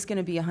 is this going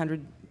to be a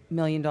 $100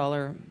 million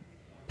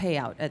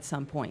payout at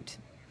some point?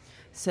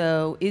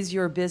 So is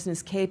your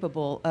business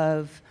capable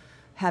of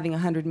having a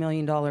 $100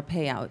 million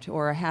payout,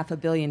 or a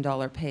 $500 million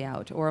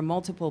payout, or a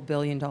multiple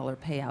billion-dollar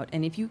payout?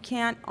 And if you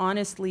can't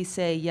honestly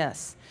say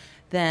yes,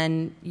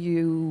 then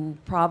you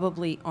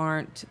probably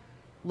aren't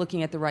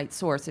looking at the right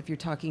source if you're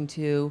talking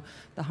to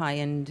the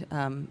high-end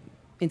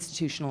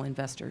institutional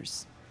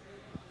investors.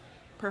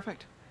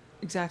 Perfect.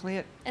 Exactly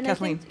it. And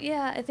Kathleen.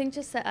 I think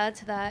just to add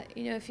to that,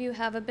 if you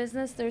have a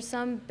business, there's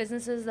some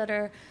businesses that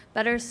are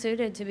better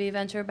suited to be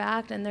venture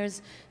backed, and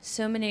there's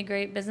so many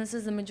great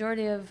businesses. The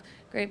majority of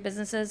great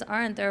businesses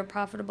aren't. They're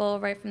profitable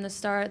right from the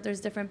start. There's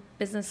different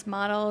business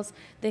models.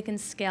 They can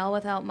scale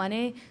without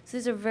money. So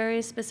these are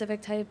very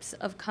specific types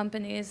of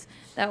companies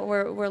that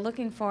we're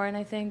looking for. And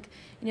I think,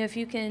 if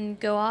you can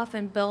go off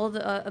and build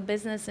a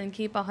business and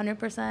keep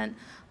 100%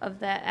 of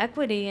that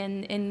equity,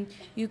 and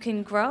you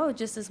can grow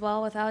just as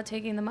well without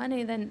taking the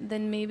money,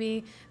 then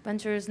maybe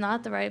venture is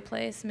not the right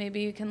place.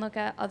 Maybe you can look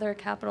at other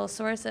capital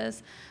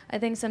sources. I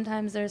think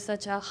sometimes there's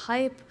such a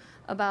hype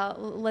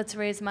about let's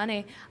raise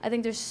money. I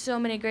think there's so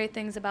many great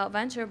things about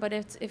venture, but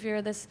if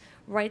you're this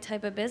right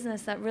type of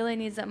business that really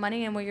needs that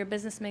money and where your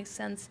business makes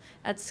sense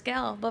at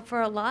scale, but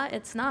for a lot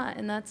it's not,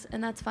 and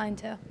that's fine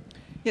too.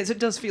 Yes, it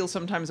does feel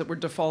sometimes that we're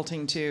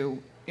defaulting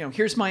to,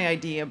 here's my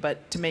idea,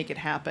 but to make it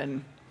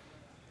happen,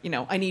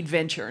 I need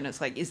venture, and it's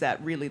like, is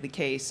that really the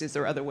case? Is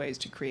there other ways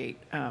to create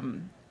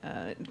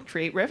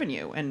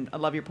revenue? And I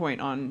love your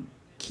point on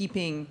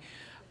keeping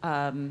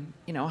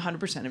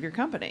 100% of your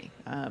company.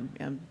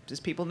 As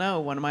people know,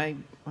 one of my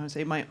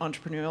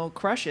entrepreneurial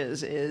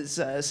crushes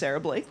is Sarah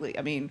Blakely.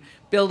 I mean,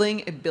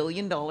 building a $1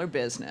 billion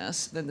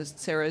business. Then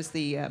Sarah is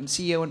the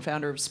CEO and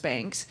founder of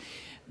Spanx,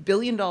 $1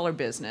 billion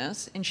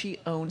business, and she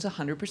owns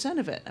 100%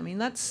 of it. I mean,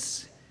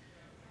 that's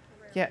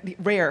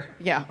rare.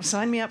 Yeah,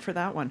 sign me up for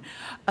that one.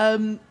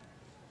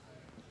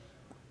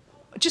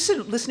 Just sort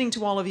of listening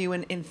to all of you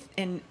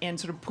and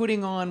sort of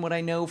putting on what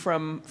I know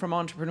from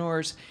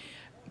entrepreneurs.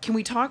 Can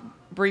we talk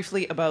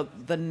briefly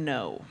about the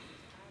no?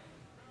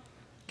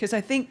 Because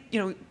I think,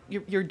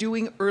 you're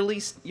doing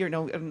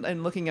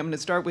and looking, I'm going to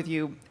start with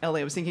you,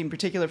 Ellie. I was thinking in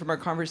particular from our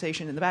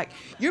conversation in the back.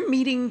 You're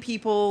meeting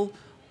people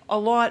a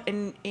lot,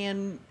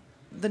 and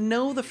the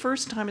no the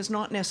first time is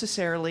not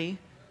necessarily,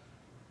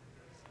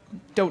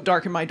 don't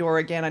darken my door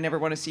again, I never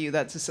want to see you,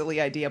 that's a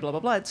silly idea, blah, blah,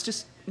 blah. It's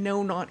just,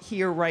 no, not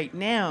here right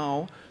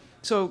now.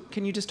 So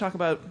can you just talk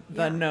about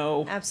the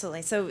no?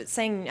 Absolutely. So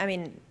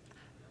saying,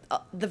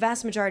 the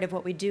vast majority of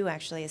what we do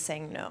actually is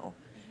saying no.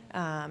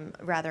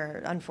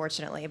 Rather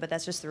unfortunately, but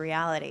that's just the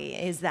reality,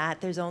 is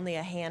that there's only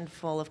a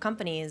handful of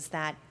companies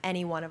that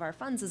any one of our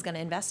funds is going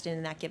to invest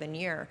in that given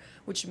year,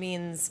 which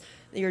means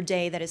your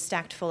day that is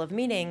stacked full of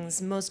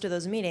meetings, most of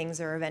those meetings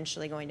are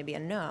eventually going to be a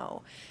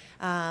no.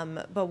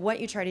 But what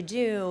you try to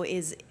do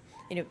is,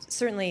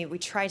 certainly we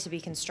try to be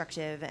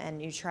constructive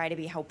and you try to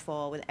be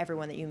helpful with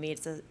everyone that you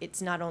meet.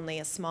 It's not only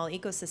a small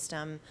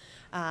ecosystem,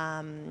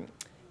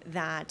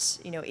 that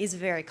is a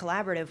very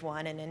collaborative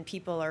one, and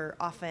people are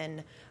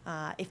often,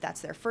 if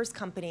that's their first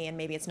company and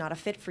maybe it's not a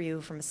fit for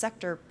you from a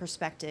sector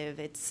perspective,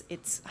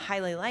 it's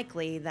highly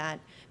likely that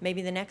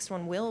maybe the next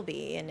one will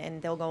be, and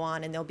they'll go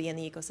on and they'll be in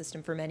the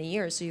ecosystem for many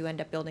years, so you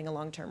end up building a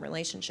long-term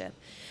relationship.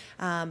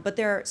 But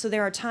there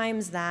are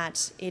times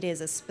that it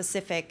is a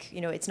specific,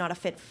 it's not a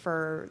fit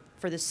for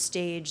the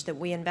stage that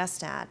we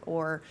invest at,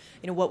 or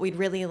what we'd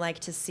really like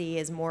to see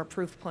is more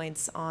proof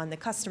points on the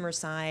customer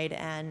side,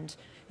 and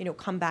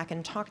come back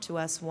and talk to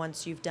us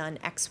once you've done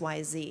X,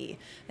 Y, Z.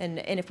 And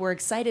if we're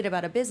excited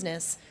about a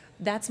business,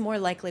 that's more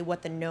likely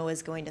what the no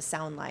is going to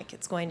sound like.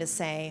 It's going to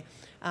say,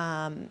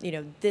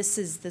 this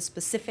is the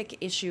specific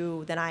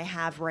issue that I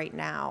have right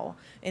now,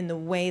 and the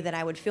way that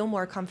I would feel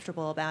more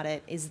comfortable about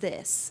it is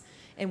this.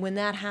 And when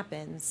that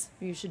happens,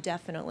 you should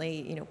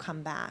definitely,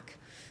 come back.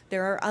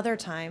 There are other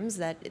times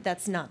that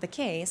that's not the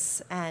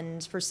case,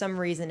 and for some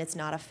reason it's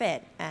not a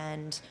fit,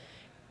 and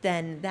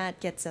then that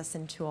gets us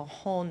into a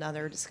whole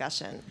nother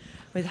discussion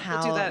with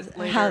how We'll do that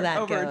later, how that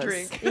over goes. a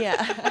drink.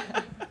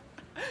 Yeah.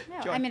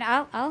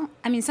 No,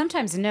 I mean,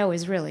 sometimes no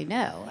is really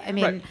no. I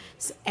mean, Right.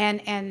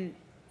 and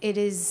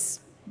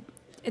it's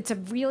a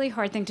really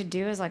hard thing to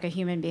do as like a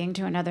human being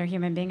to another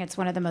human being. It's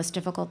one of the most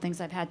difficult things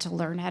I've had to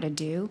learn how to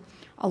do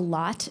a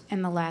lot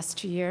in the last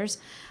 2 years.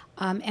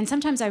 And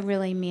sometimes I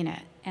really mean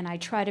it. And I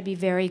try to be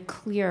very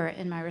clear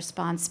in my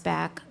response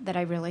back that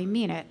I really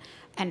mean it.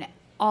 And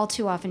all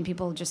too often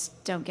people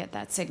just don't get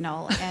that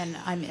signal, and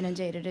I'm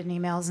inundated in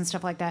emails and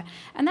stuff like that.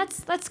 And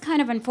that's kind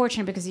of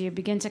unfortunate, because you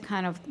begin to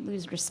kind of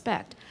lose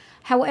respect.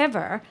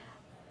 However,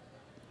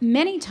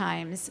 many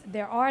times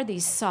there are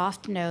these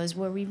soft no's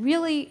where we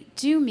really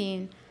do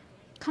mean,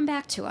 come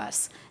back to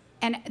us.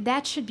 And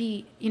that should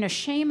be,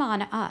 shame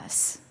on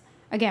us.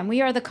 Again,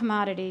 we are the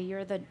commodity,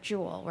 you're the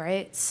jewel,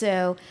 right?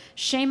 So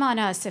shame on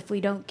us if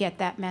we don't get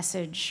that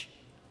message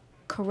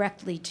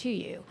correctly to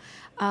you.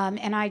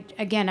 And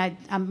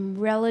I'm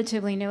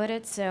relatively new at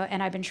it,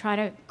 and I've been trying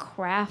to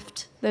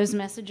craft those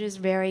messages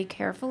very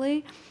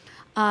carefully.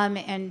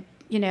 Sometimes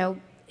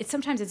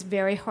it's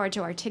very hard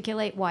to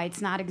articulate why it's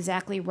not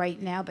exactly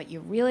right now, but you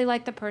really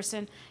like the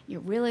person, you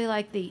really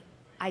like the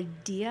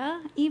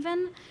idea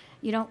even.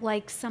 You don't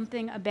like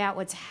something about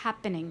what's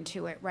happening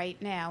to it right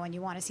now, and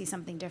you want to see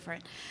something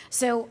different.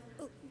 So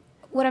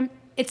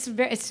it's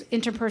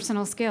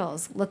interpersonal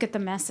skills. Look at the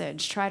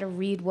message. Try to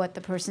read what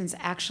the person's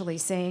actually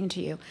saying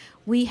to you.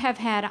 We have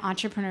had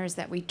entrepreneurs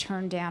that we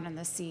turned down in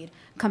the seed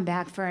come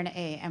back for an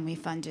A, and we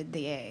funded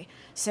the A.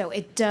 So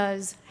it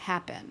does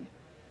happen.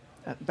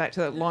 Back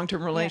to that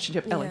long-term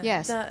relationship, Ellie.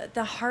 Yes.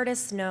 The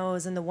hardest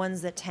no's, and the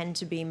ones that tend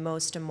to be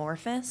most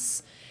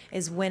amorphous,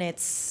 is when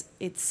it's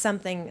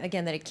something,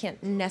 again, that it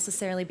can't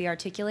necessarily be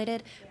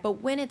articulated, but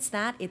when it's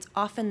that, it's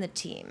often the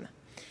team.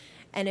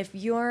 And if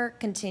you're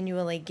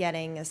continually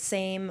getting a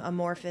same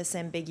amorphous,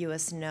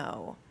 ambiguous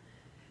no,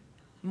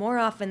 more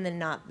often than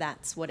not,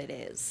 that's what it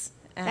is.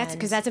 That's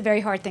because that's a very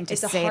hard thing to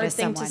say to someone. It's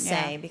a hard thing to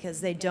say, because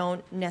they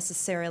don't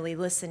necessarily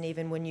listen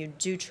even when you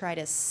do try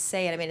to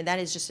say it. I mean, that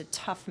is just a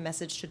tough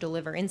message to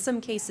deliver. In some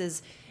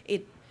cases,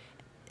 it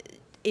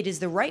is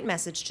the right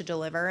message to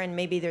deliver, and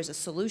maybe there's a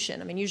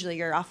solution. I mean, usually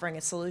you're offering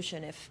a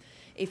solution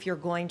if you're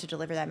going to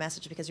deliver that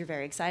message because you're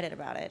very excited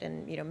about it,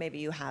 and maybe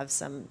you have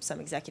some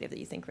executive that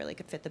you think really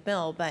could fit the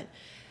bill. But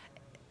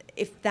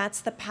if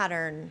that's the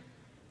pattern,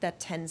 that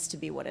tends to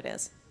be what it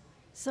is.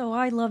 So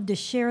I love to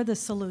share the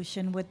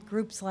solution with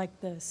groups like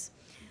this.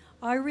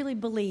 I really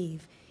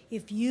believe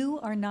if you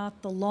are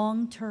not the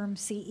long-term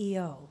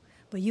CEO,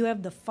 but you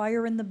have the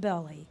fire in the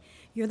belly,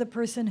 you're the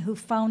person who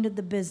founded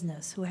the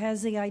business, who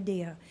has the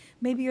idea,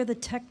 maybe you're the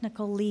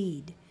technical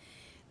lead,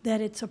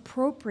 that it's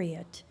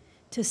appropriate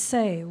to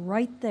say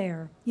right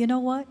there, you know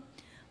what?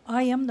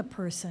 I am the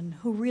person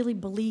who really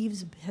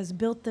believes, has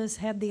built this,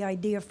 had the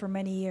idea for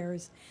many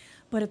years,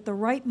 but at the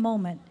right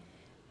moment,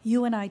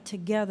 you and I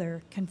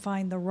together can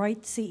find the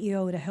right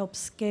CEO to help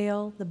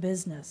scale the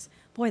business.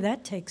 Boy,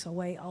 that takes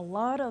away a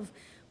lot of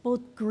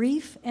both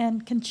grief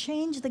and can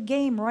change the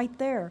game right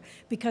there,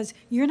 because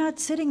you're not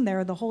sitting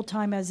there the whole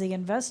time as the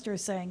investor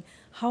saying,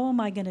 how am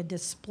I going to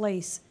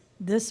displace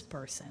this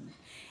person?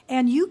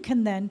 And you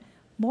can then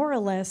more or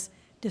less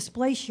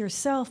displace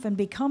yourself and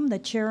become the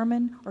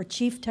chairman or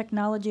chief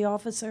technology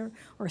officer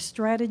or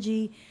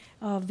strategy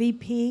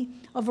VP,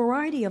 a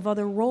variety of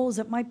other roles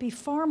that might be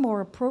far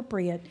more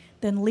appropriate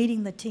than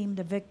leading the team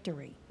to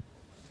victory.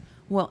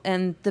 Well,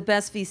 and the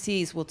best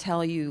VCs will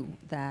tell you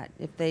that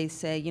if they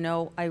say, you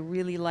know, I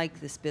really like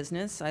this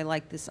business, I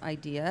like this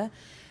idea,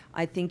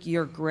 I think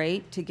you're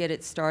great to get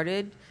it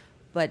started,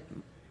 but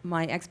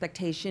my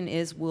expectation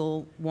is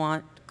we'll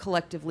want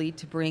collectively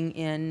to bring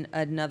in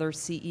another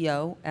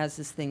CEO as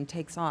this thing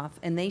takes off.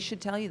 And they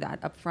should tell you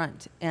that up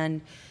front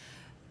and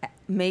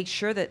make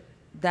sure that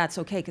that's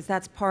okay, because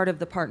that's part of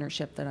the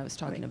partnership that I was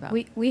talking about.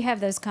 We have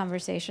those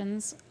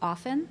conversations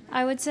often,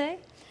 I would say.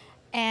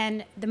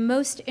 And the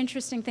most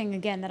interesting thing,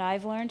 again, that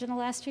I've learned in the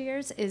last 2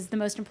 years is the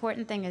most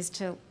important thing is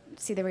to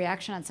see the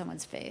reaction on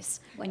someone's face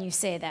when you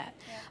say that.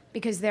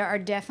 Because there are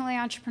definitely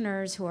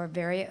entrepreneurs who are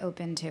very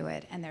open to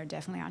it, and there are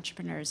definitely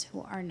entrepreneurs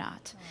who are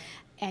not.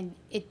 And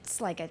it's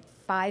like a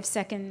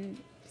 5-second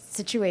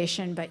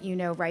situation, but you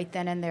know right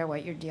then and there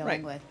what you're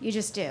dealing with. You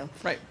just do.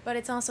 Right. But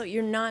it's also,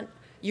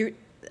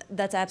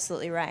 that's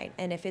absolutely right.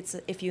 And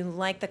if you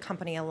like the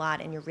company a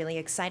lot and you're really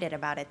excited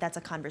about it, that's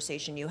a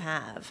conversation you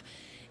have.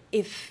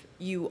 If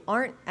you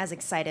aren't as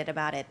excited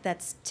about it,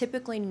 that's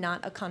typically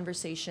not a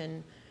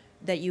conversation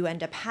that you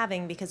end up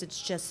having because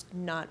it's just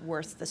not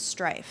worth the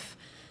strife.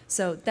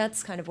 So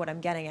that's kind of what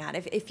I'm getting at.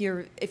 If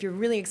you're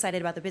really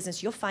excited about the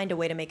business, you'll find a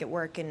way to make it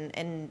work,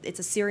 and it's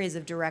a series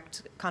of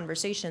direct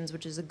conversations,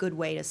 which is a good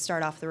way to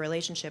start off the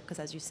relationship. Because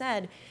as you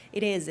said,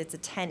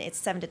 it's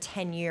 7 to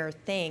 10 year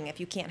thing.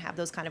 If you can't have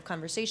those kind of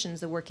conversations,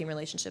 the working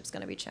relationship's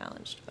going to be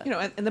challenged. But. You know,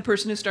 and the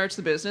person who starts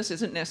the business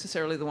isn't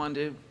necessarily the one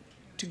to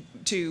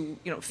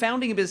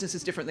founding a business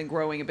is different than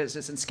growing a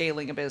business and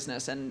scaling a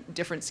business, and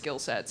different skill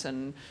sets,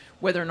 and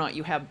whether or not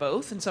you have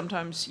both. And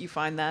sometimes you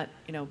find that,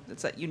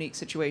 it's that unique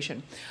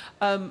situation.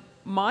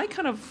 My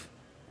kind of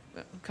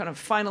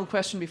final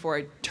question before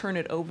I turn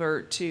it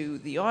over to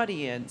the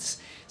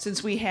audience,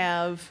 since we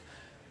have,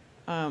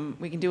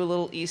 we can do a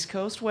little East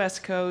Coast,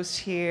 West Coast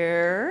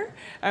here,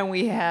 and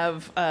we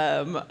have,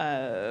 I'm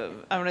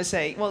going to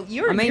say, well,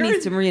 I may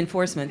need some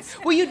reinforcements.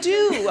 Well, you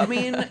do. I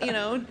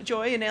mean,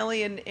 Joy and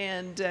Ellie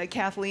and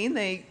Kathleen,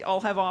 they all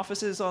have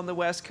offices on the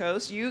West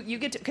Coast. You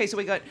get to, okay, so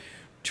we got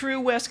true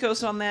West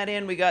Coast on that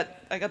end.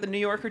 I got the New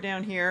Yorker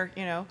down here,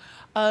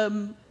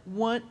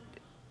 what,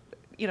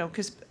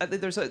 because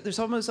there's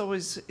almost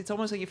always, it's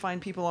almost like you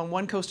find people on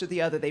one coast or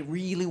the other. They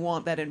really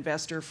want that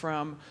investor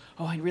from,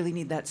 I really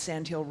need that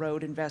Sand Hill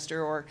Road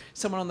investor, or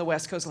someone on the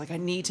West Coast, like, I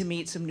need to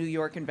meet some New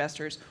York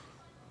investors.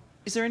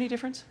 Is there any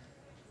difference?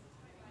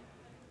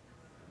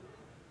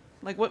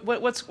 Like,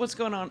 what's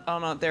going on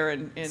out there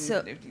in the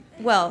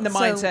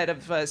mindset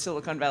of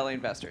Silicon Valley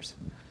investors?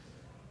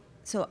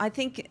 So I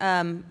think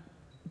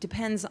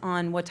depends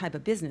on what type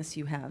of business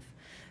you have.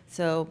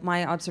 So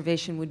my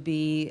observation would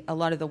be a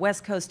lot of the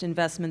West Coast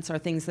investments are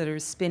things that are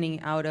spinning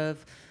out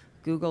of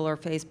Google or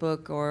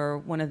Facebook or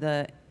one of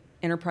the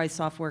enterprise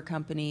software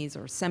companies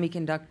or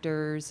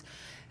semiconductors.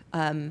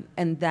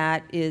 And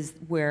that is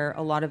where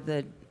a lot of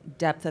the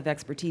depth of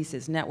expertise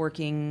is.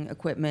 Networking,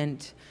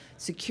 equipment,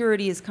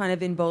 security is kind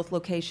of in both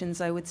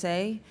locations, I would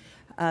say.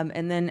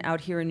 And then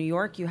out here in New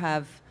York, you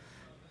have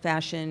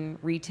fashion,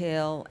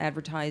 retail,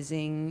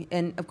 advertising,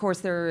 and of course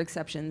there are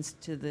exceptions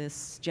to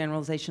this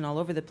generalization all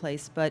over the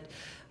place, but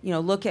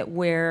look at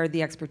where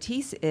the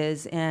expertise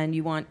is, and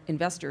you want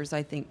investors,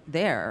 I think,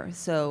 there.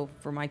 So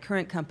for my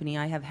current company,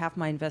 I have half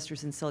my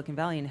investors in Silicon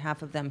Valley and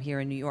half of them here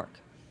in New York.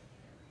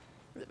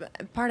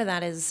 Part of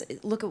that is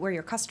look at where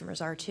your customers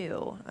are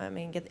too. I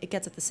mean, it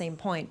gets at the same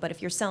point, but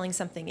if you're selling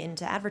something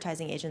into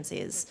advertising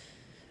agencies,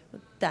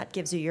 that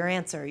gives you your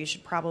answer. You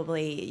should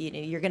probably,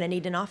 you're going to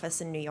need an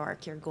office in New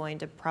York. You're going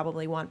to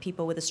probably want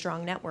people with a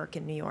strong network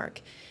in New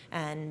York.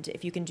 And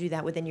if you can do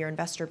that within your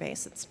investor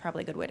base, it's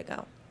probably a good way to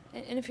go.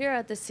 And if you're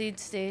at the seed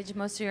stage,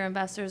 most of your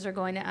investors are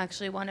going to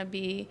actually want to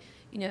be,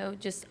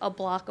 just a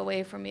block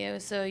away from you.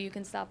 So you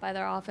can stop by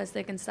their office,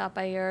 they can stop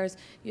by yours.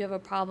 You have a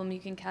problem, you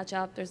can catch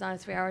up. There's not a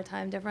 3-hour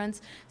time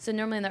difference. So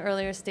normally in the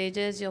earlier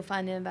stages, you'll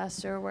find an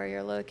investor where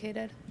you're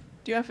located.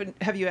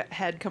 Have you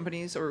had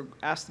companies or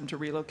asked them to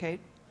relocate?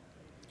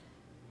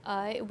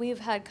 We've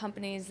had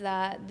companies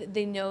that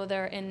they know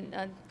they're in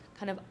a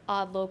kind of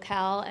odd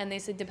locale, and they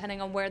said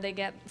depending on where they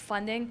get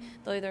funding,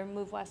 they'll either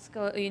move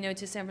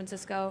to San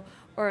Francisco,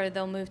 or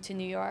they'll move to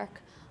New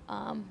York.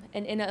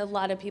 And a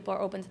lot of people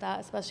are open to that,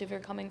 especially if you're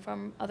coming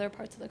from other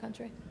parts of the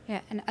country.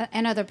 Yeah,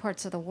 and other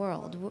parts of the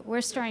world.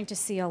 We're starting to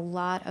see a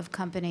lot of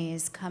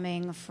companies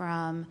coming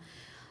from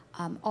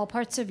all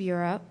parts of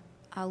Europe,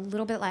 a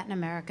little bit Latin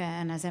America,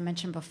 and as I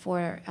mentioned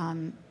before,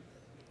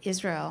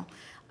 Israel.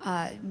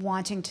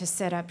 Wanting to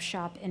set up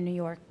shop in New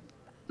York,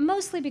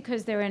 mostly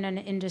because they're in an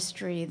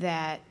industry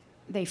that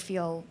they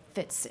feel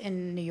fits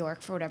in New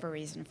York for whatever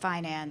reason,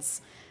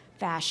 finance,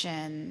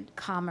 fashion,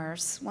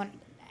 commerce,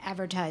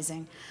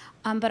 advertising,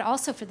 but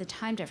also for the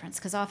time difference,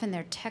 because often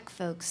their tech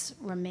folks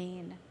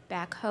remain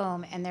back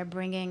home and they're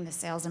bringing the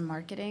sales and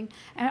marketing,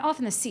 and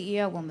often the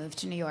CEO will move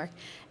to New York,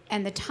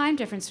 and the time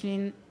difference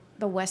between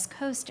the West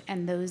Coast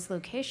and those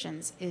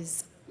locations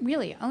is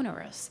really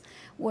onerous.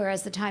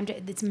 Whereas the time to,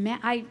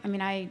 I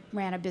mean, I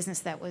ran a business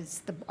that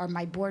was, or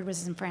my board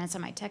was in France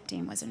and my tech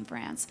team was in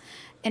France,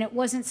 and it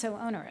wasn't so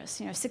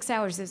onerous. 6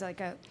 hours is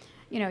like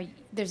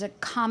there's a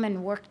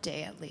common work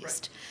day at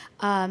least.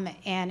 Right.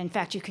 And in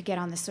fact, you could get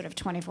on this sort of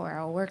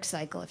 24-hour work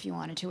cycle if you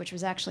wanted to, which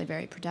was actually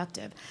very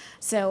productive.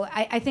 So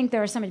I think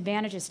there are some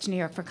advantages to New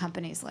York for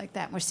companies like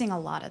that. We're seeing a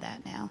lot of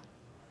that now.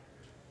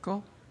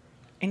 Cool.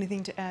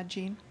 Anything to add,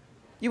 Jean?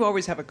 You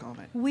always have a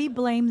comment. We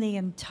blame the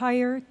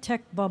entire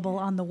tech bubble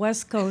on the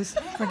West Coast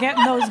for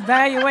getting those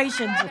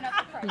valuations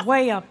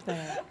way up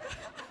there.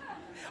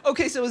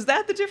 Okay, so is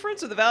that the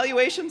difference? Are the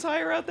valuations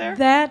higher out there?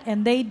 That,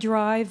 and they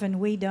drive and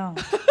we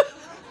don't.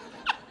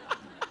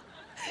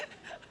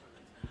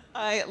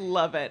 I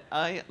love it.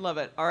 I love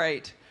it. All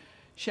right.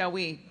 Shall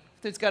we?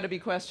 There's got to be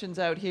questions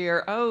out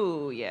here.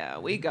 Oh, yeah,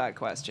 we got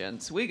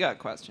questions. We got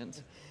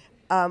questions.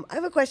 I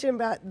have a question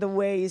about the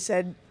way you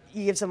said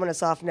you give someone a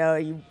soft no,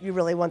 you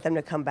really want them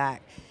to come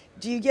back.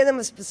 Do you give them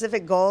a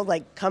specific goal,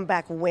 like come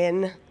back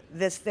when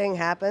this thing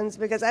happens?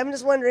 Because I'm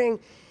just wondering,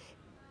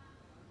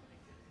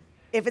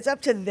 if it's up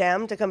to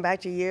them to come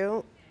back to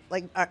you,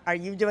 like, are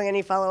you doing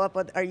any follow-up?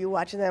 Are you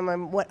watching them?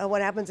 And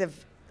what happens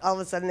if all of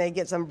a sudden they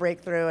get some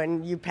breakthrough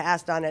and you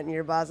passed on it and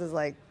your boss is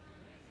like,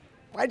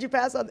 why'd you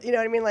pass on? You know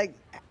what I mean? Like,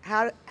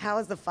 how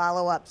is the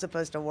follow-up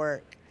supposed to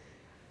work?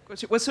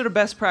 What's sort of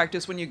best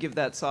practice when you give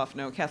that soft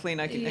no? Kathleen,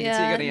 I can see you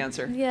got an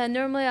answer. Yeah,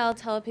 normally I'll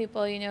tell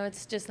people,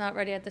 it's just not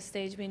ready at the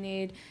stage we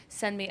need.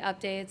 Send me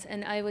updates.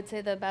 And I would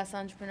say the best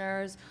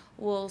entrepreneurs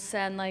will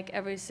send like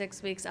every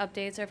 6 weeks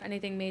updates, or if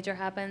anything major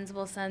happens,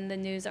 we'll send the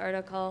news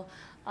article.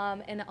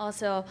 And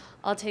also,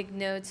 I'll take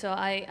notes. So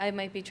I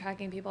might be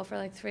tracking people for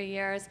like 3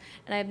 years,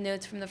 and I have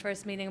notes from the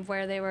first meeting of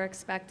where they were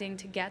expecting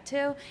to get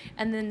to.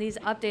 And then these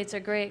updates are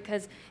great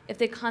because if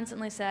they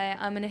constantly say,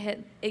 I'm going to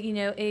hit,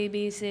 A,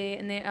 B, C,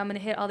 and I'm going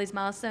to hit all these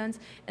milestones,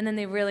 and then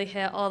they really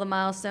hit all the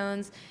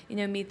milestones,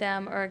 meet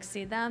them or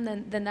exceed them,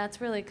 then that's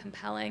really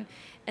compelling.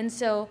 And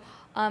so,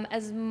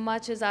 as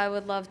much as I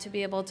would love to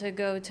be able to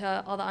go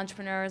to all the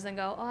entrepreneurs and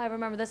go, oh, I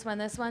remember this one,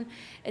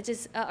 it's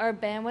just our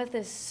bandwidth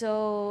is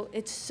so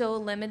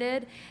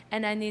limited,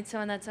 and I need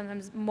someone that's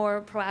sometimes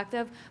more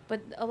proactive.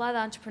 But a lot of the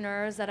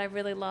entrepreneurs that I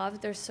really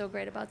love, they're so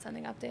great about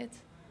sending updates.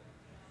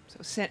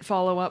 So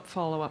follow up.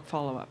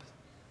 All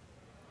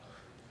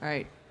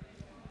right.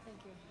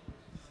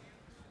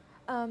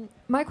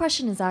 My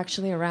question is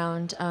actually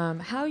around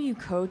how you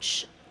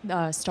coach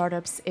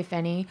startups, if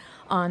any,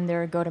 on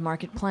their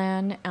go-to-market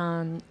plan,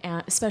 and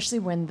especially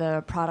when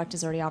the product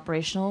is already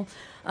operational.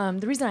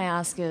 The reason I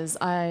ask is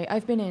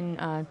I've been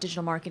in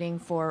digital marketing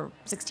for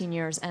 16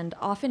 years, and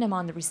often am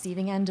on the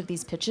receiving end of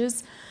these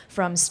pitches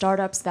from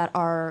startups that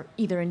are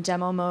either in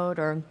demo mode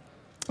or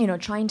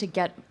trying to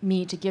get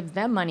me to give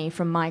them money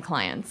from my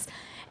clients.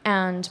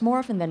 And more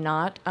often than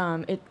not,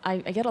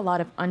 I get a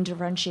lot of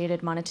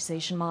undifferentiated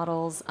monetization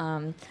models.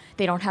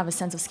 They don't have a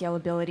sense of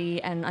scalability,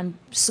 and I'm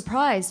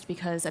surprised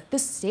because at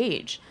this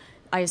stage,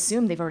 I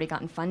assume they've already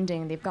gotten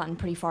funding, they've gotten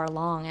pretty far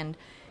along, and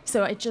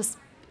so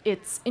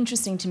it's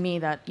interesting to me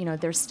that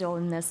they're still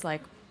in this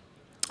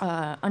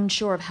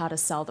unsure of how to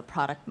sell the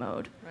product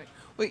mode.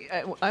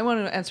 Right. Well, I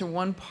want to answer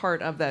one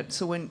part of that.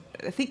 So when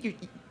I think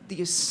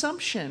the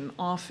assumption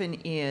often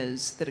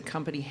is that a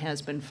company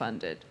has been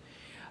funded.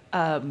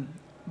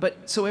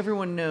 But so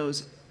everyone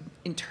knows,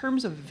 in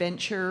terms of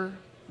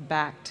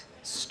venture-backed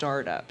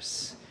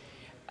startups,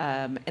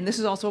 and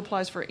this also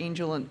applies for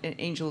angel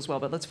as well,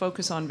 but let's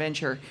focus on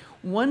venture.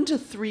 1% to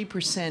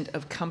 3%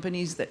 of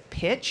companies that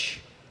pitch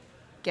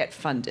get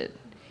funded.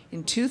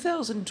 In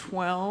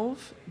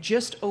 2012,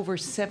 just over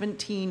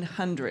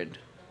 1,700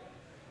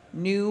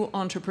 new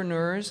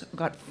entrepreneurs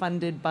got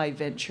funded by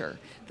venture.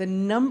 The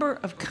number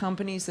of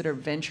companies that are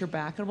venture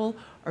backable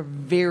are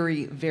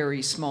very,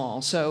 very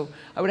small. So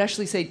I would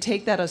actually say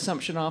take that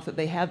assumption off that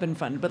they have been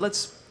funded. But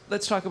let's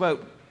talk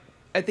about,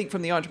 I think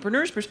from the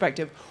entrepreneur's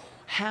perspective,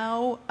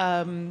 how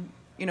how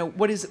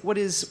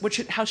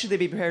should they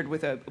be prepared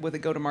with a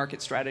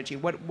go-to-market strategy?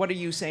 What are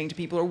you saying to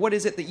people, or what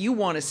is it that you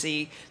want to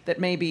see that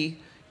maybe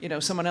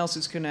someone else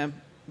is going to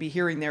be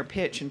hearing their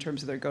pitch in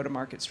terms of their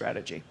go-to-market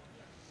strategy?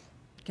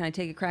 Can I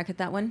take a crack at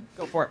that one?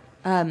 Go for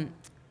it.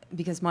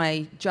 Because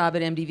my job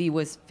at MDV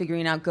was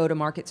figuring out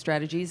go-to-market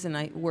strategies, and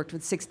I worked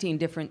with 16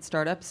 different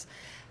startups.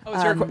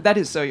 Oh, that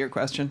is so your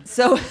question.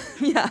 So,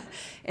 yeah,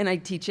 and I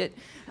teach it.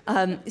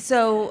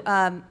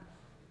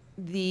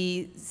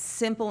 The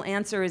simple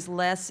answer is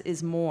less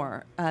is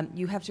more.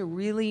 You have to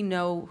really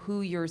know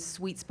who your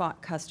sweet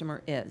spot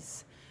customer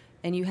is,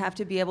 and you have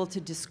to be able to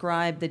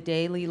describe the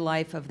daily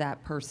life of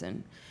that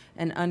person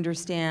and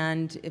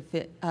understand if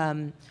it...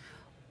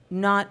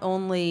 not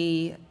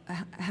only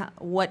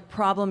what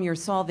problem you're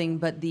solving,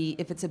 but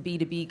if it's a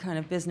B2B kind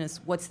of business,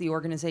 what's the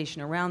organization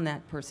around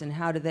that person?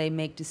 How do they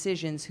make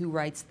decisions? Who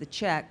writes the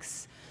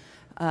checks?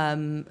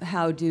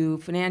 How do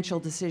financial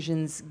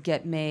decisions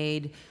get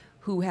made?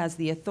 who has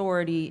the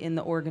authority in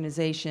the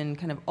organization,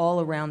 kind of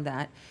all around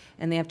that.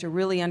 And they have to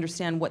really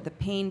understand what the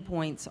pain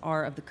points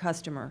are of the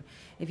customer.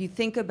 If you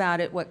think about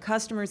it, what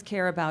customers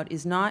care about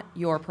is not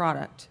your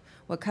product.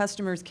 What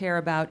customers care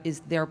about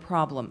is their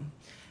problem.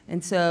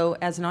 And so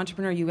as an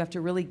entrepreneur, you have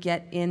to really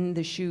get in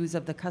the shoes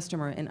of the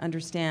customer and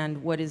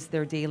understand what is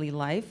their daily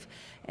life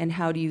and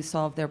how do you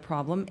solve their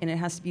problem. And it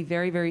has to be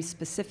very, very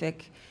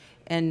specific.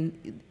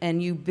 And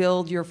you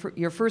build your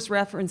first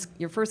reference,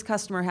 your first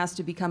customer has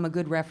to become a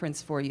good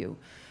reference for you.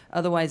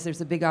 Otherwise,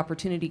 there's a big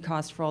opportunity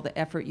cost for all the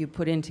effort you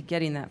put into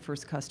getting that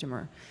first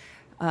customer.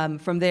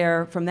 From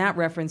that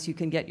reference, you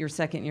can get your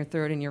second, your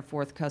third, and your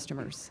fourth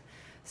customers.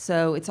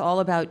 So it's all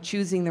about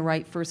choosing the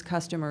right first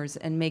customers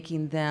and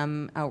making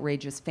them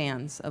outrageous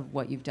fans of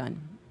what you've done.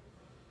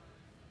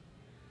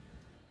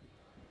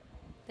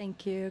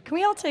 Thank you. Can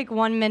we all take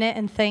 1 minute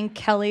and thank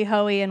Kelly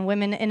Hoey and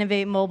Women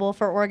Innovate Mobile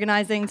for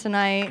organizing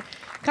tonight?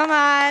 Come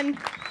on.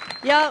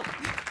 Yep.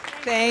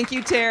 Thank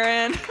you,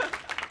 Taryn.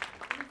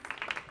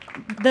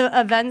 The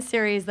event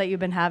series that you've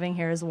been having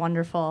here is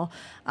wonderful.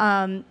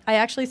 I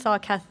actually saw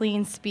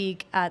Kathleen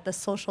speak at the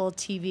Social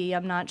TV.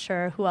 I'm not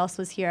sure who else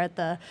was here at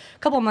a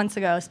couple months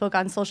ago, spoke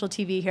on Social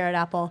TV here at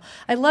Apple.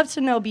 I'd love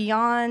to know,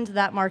 beyond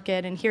that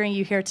market and hearing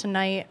you here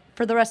tonight,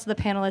 for the rest of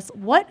the panelists,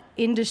 what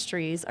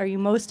industries are you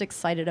most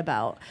excited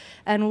about?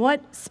 And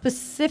what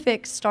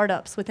specific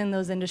startups within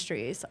those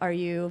industries are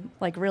you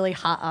really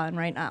hot on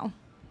right now?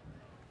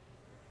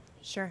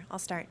 Sure, I'll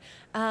start.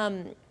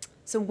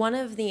 So one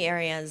of the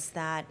areas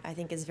that I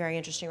think is very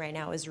interesting right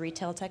now is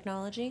retail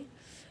technology.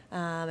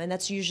 And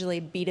that's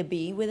usually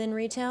B2B within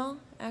retail,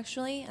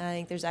 actually. I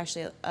think there's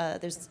actually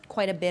there's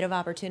quite a bit of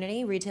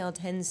opportunity. Retail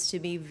tends to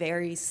be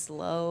very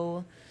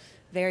slow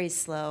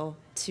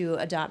to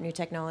adopt new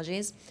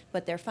technologies,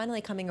 but they're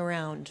finally coming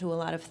around to a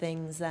lot of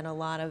things that a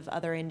lot of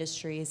other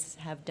industries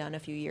have done a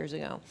few years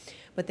ago.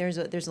 But there's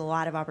a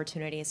lot of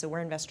opportunity. So we're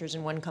investors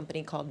in one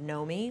company called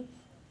Nomi,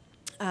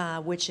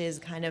 which is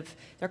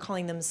they're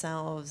calling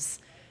themselves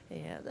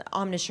the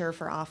Omnisure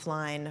for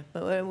offline.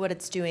 But what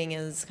it's doing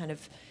is kind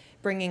of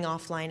bringing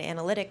offline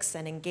analytics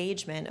and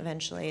engagement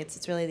eventually.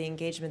 It's really the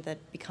engagement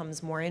that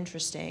becomes more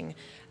interesting,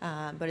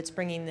 but it's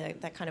bringing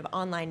that kind of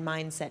online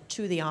mindset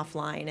to the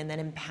offline and then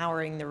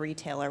empowering the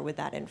retailer with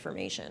that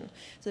information.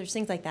 So there's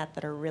things like that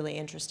that are really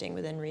interesting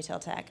within retail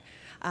tech.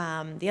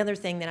 The other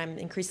thing that I'm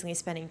increasingly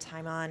spending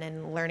time on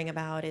and learning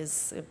about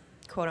is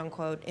quote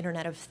unquote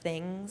Internet of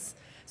Things.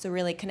 So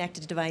really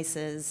connected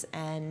devices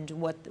and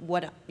what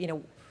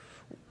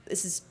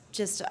this is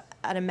just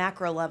at a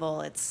macro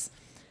level. It's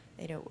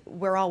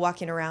we're all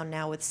walking around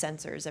now with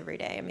sensors every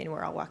day. I mean,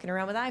 we're all walking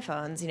around with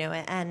iPhones,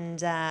 and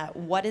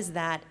what does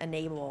that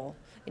enable,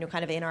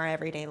 kind of in our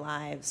everyday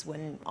lives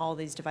when all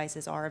these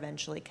devices are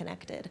eventually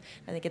connected?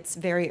 I think it's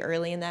very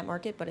early in that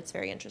market, but it's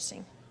very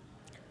interesting.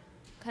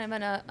 Kind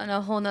of on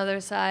a whole nother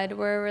side,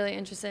 we're really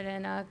interested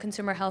in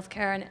consumer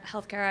healthcare and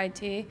healthcare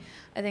IT.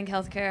 I think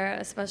healthcare,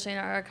 especially in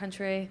our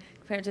country,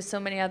 compared to so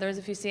many others,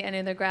 if you see any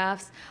of the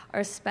graphs,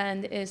 our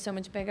spend is so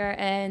much bigger.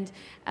 And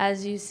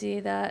as you see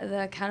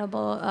the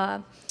Accountable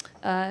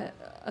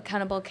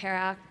Care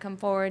Act come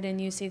forward and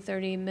you see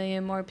 30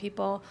 million more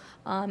people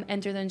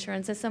enter the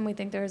insurance system, we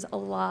think there's a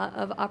lot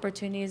of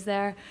opportunities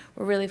there.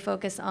 We're really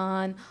focused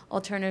on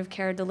alternative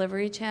care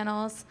delivery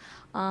channels.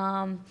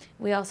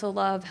 We also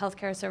love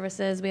healthcare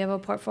services. We have a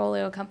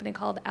portfolio company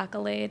called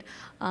Accolade,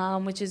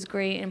 which is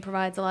great and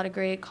provides a lot of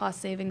great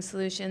cost-saving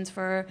solutions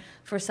for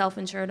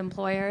self-insured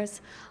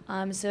employers.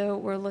 So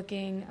we're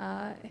looking,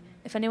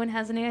 if anyone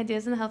has any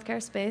ideas in the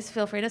healthcare space,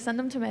 feel free to send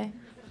them to me.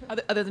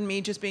 Other than me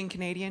just being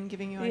Canadian,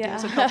 giving you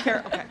ideas of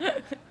healthcare?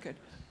 Okay, good.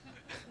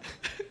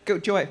 Go,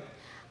 Joy.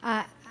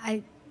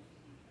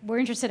 We're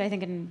interested, I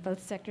think, in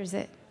both sectors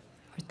or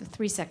the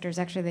three sectors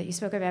actually that you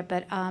spoke about.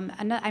 But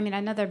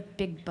another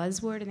big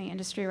buzzword in the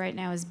industry right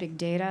now is big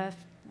data.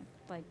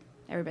 Like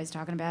everybody's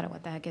talking about it.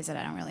 What the heck is it?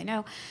 I don't really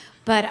know.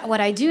 But what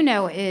I do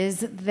know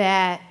is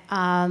that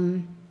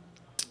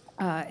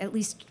at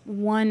least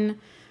one,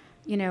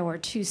 or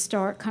two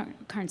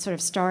current sort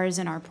of stars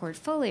in our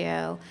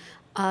portfolio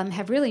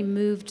have really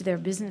moved their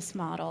business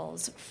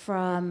models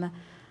from,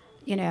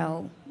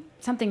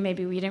 something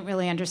maybe we didn't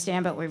really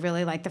understand, but we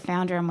really like the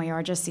founder and we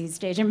are just seed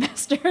stage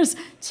investors,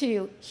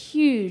 to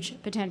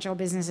huge potential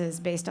businesses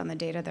based on the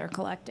data they're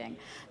collecting.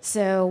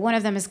 So one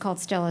of them is called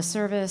Stella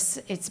Service.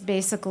 It's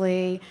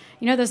basically,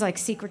 those like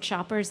secret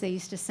shoppers they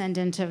used to send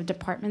into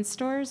department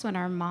stores when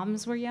our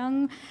moms were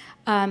young?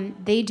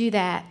 They do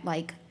that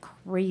like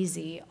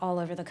crazy all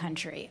over the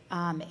country.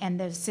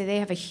 So they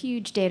have a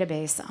huge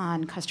database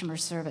on customer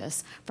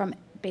service from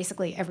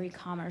basically every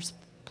commerce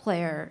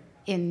player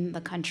in the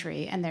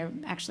country, and they're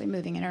actually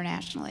moving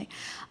internationally.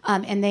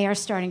 And they are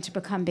starting to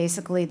become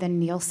basically the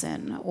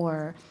Nielsen,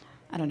 or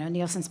I don't know,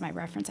 Nielsen's my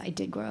reference. I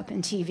did grow up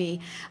in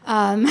TV,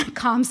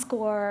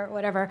 ComScore,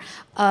 whatever,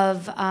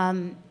 of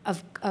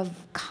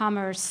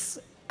commerce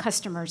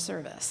customer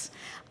service.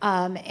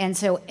 And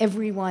so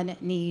everyone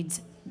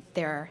needs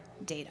their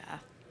data.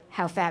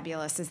 how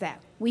fabulous is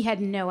that? We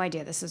had no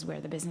idea this is where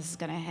the business is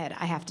going to head.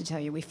 I have to tell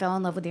you, we fell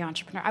in love with the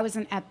entrepreneur. I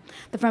wasn't at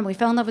the front. We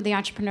fell in love with the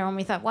entrepreneur, and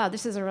we thought, wow,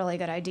 this is a really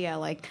good idea.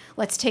 Like,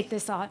 let's take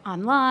this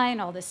online,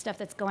 all this stuff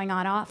that's going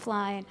on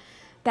offline.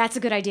 That's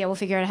a good idea. We'll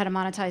figure out how to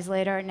monetize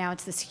later. Now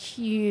it's this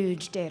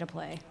huge data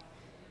play.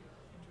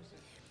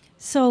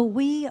 So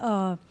we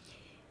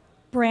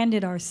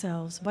branded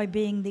ourselves by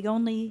being the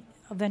only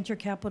venture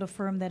capital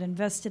firm that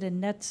invested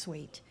in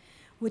NetSuite,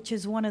 which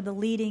is one of the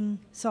leading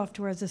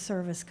software as a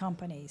service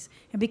companies.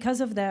 And because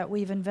of that,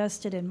 we've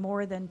invested in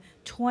more than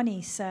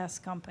 20 SaaS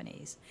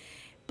companies.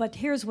 But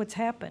here's what's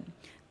happened.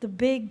 The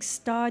big,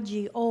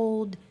 stodgy,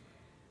 old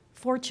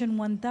Fortune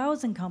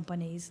 1000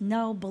 companies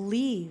now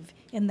believe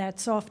in that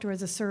software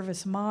as a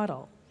service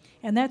model.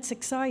 And that's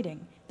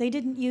exciting. They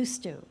didn't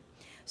used to.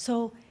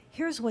 So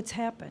here's what's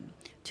happened.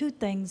 Two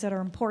things that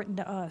are important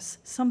to us.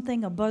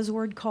 Something, a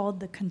buzzword called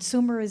the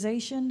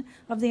consumerization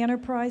of the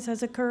enterprise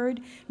has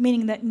occurred,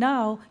 meaning that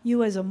now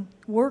you as a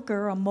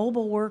worker, a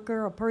mobile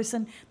worker, a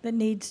person that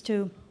needs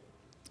to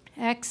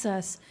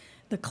access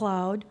the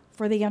cloud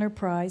for the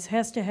enterprise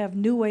has to have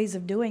new ways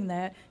of doing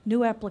that,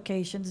 new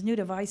applications, new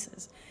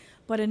devices.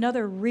 But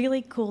another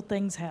really cool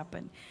thing's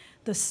happened.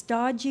 The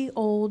stodgy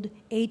old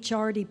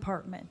HR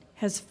department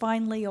has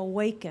finally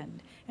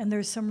awakened, and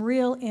there's some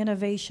real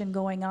innovation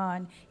going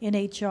on in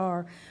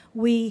HR.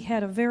 We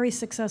had a very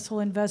successful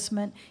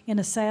investment in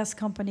a SaaS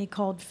company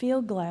called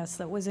Fieldglass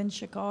that was in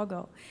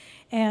Chicago,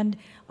 and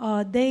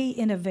they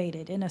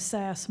innovated in a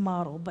SaaS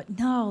model. But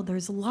now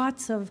there's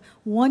lots of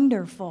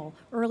wonderful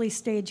early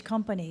stage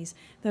companies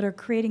that are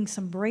creating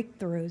some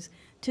breakthroughs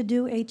to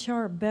do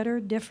HR better,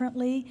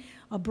 differently,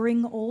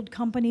 bring old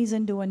companies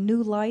into a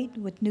new light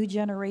with new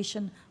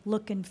generation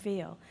look and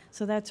feel.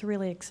 So that's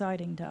really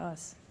exciting to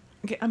us.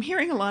 Okay, I'm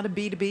hearing a lot of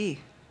B2B.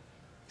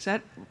 Is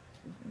that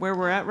where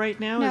we're at right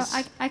now? No,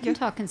 I can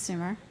talk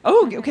consumer.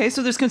 Oh, okay.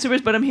 So there's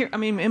consumers, but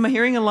am I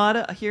hearing a lot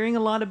of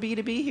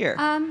B2B here?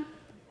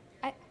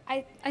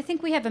 I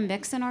think we have a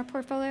mix in our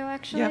portfolio,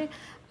 actually. Yep.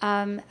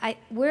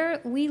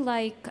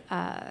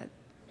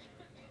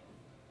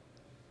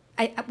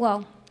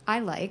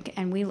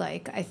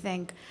 I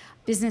think,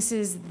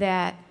 businesses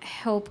that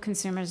help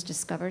consumers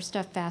discover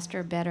stuff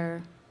faster,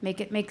 better,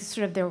 make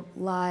sort of their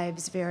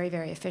lives very,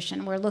 very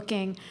efficient. We're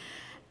looking,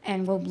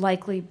 and we'll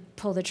likely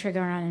pull the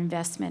trigger on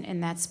investment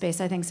in that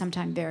space, I think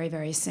sometime very,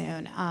 very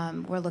soon.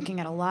 We're looking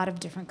at a lot of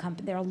different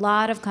companies. There are a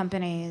lot of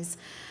companies,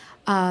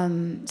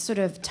 sort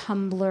of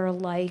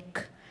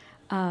Tumblr-like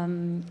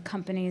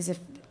companies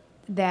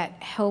that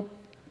help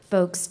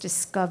folks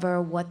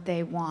discover what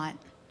they want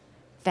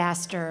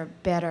faster,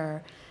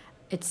 better.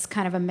 It's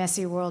kind of a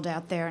messy world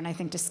out there, and I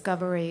think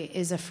discovery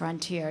is a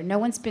frontier. No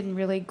one's been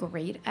really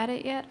great at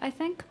it yet, I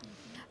think.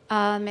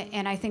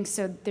 And I think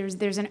so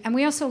and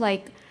we also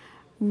like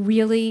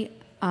really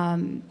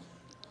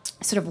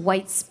sort of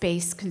white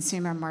space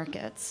consumer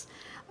markets.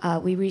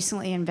 We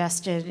recently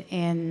invested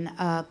in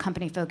a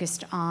company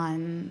focused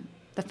on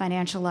the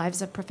financial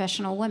lives of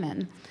professional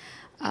women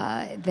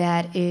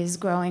that is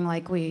growing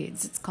like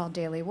weeds. It's called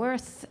Daily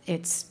Worth.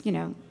 It's,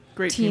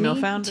 Great female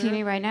founder.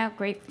 Teeny right now,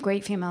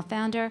 great female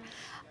founder.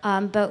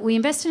 But we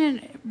invested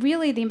in,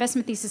 really the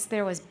investment thesis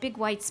there was big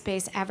white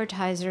space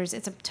advertisers.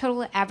 It's a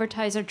total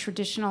advertiser,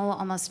 traditional,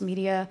 almost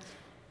media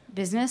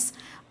business.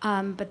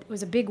 But it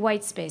was a big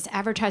white space.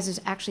 Advertisers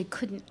actually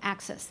couldn't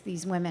access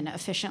these women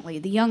efficiently,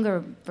 the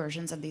younger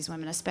versions of these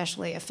women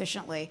especially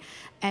efficiently.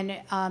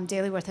 And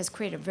Daily Worth has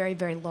created a very,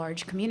 very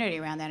large community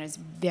around that and is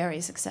very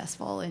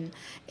successful in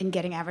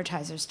getting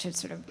advertisers to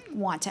sort of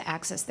want to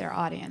access their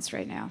audience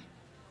right now.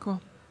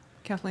 Cool.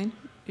 Kathleen?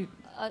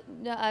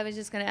 No, I was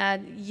just going to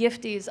add,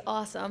 Yifty's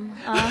awesome.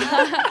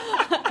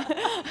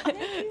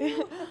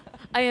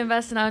 I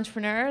invest in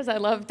entrepreneurs. I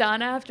love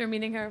Donna after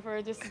meeting her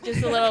for just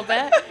a little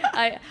bit.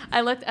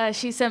 I looked.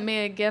 She sent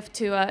me a gift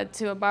to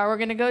a bar we're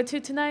going to go to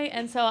tonight,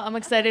 and so I'm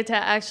excited to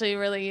actually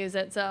really use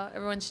it. So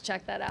everyone should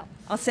check that out.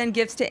 I'll send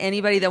gifts to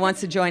anybody that wants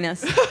to join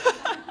us.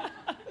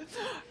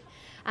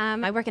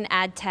 I work in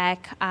ad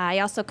tech. I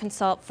also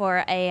consult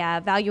for a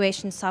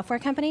valuation software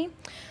company.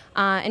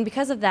 And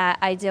because of that,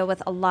 I deal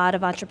with a lot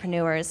of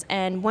entrepreneurs.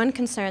 And one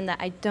concern that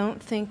I don't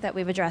think that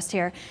we've addressed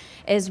here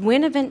is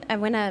when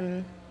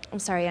an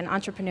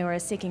entrepreneur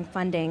is seeking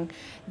funding,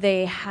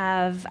 they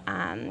have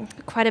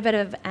quite a bit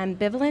of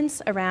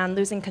ambivalence around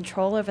losing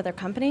control over their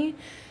company.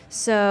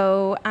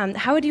 So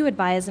how would you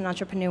advise an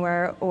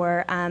entrepreneur,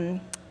 or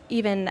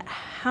even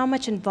how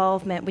much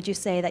involvement would you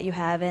say that you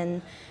have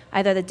in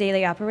either the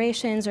daily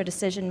operations or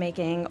decision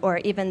making, or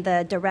even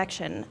the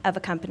direction of a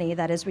company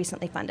that is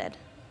recently funded?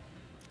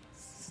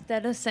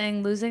 Instead of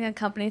saying losing a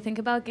company, think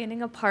about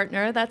gaining a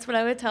partner. That's what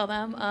I would tell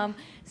them.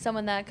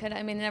 Someone that could,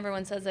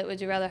 everyone says that, would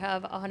you rather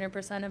have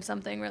 100% of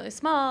something really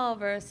small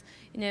versus,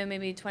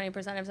 maybe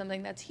 20% of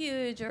something that's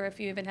huge, or if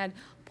you even had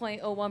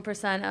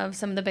 0.01% of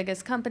some of the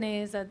biggest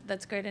companies.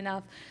 That's great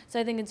enough. So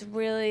I think it's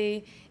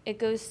really, it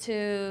goes to,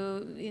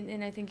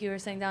 and I think you were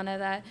saying, Donna,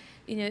 that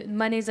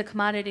money's a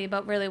commodity,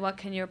 but really what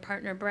can your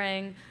partner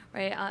bring,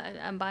 right?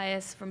 I'm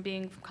biased from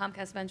being from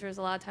Comcast Ventures.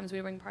 A lot of times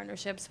we bring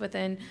partnerships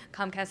within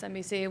Comcast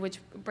NBC, which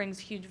brings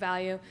huge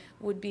value.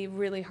 Would be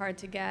really hard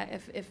to get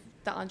if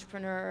the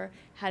entrepreneur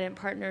hadn't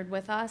partnered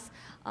with us.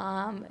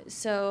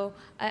 So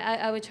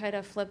I would try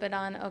to flip it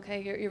on,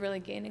 okay, you're really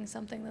gaining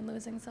something than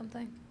losing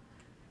something.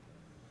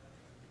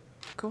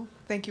 Cool.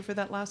 Thank you for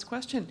that last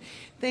question.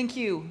 Thank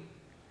you,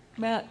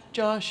 Matt,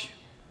 Josh,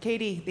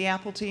 Katie, the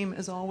Apple team,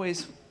 as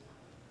always,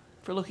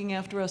 for looking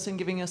after us and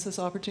giving us this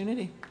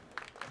opportunity.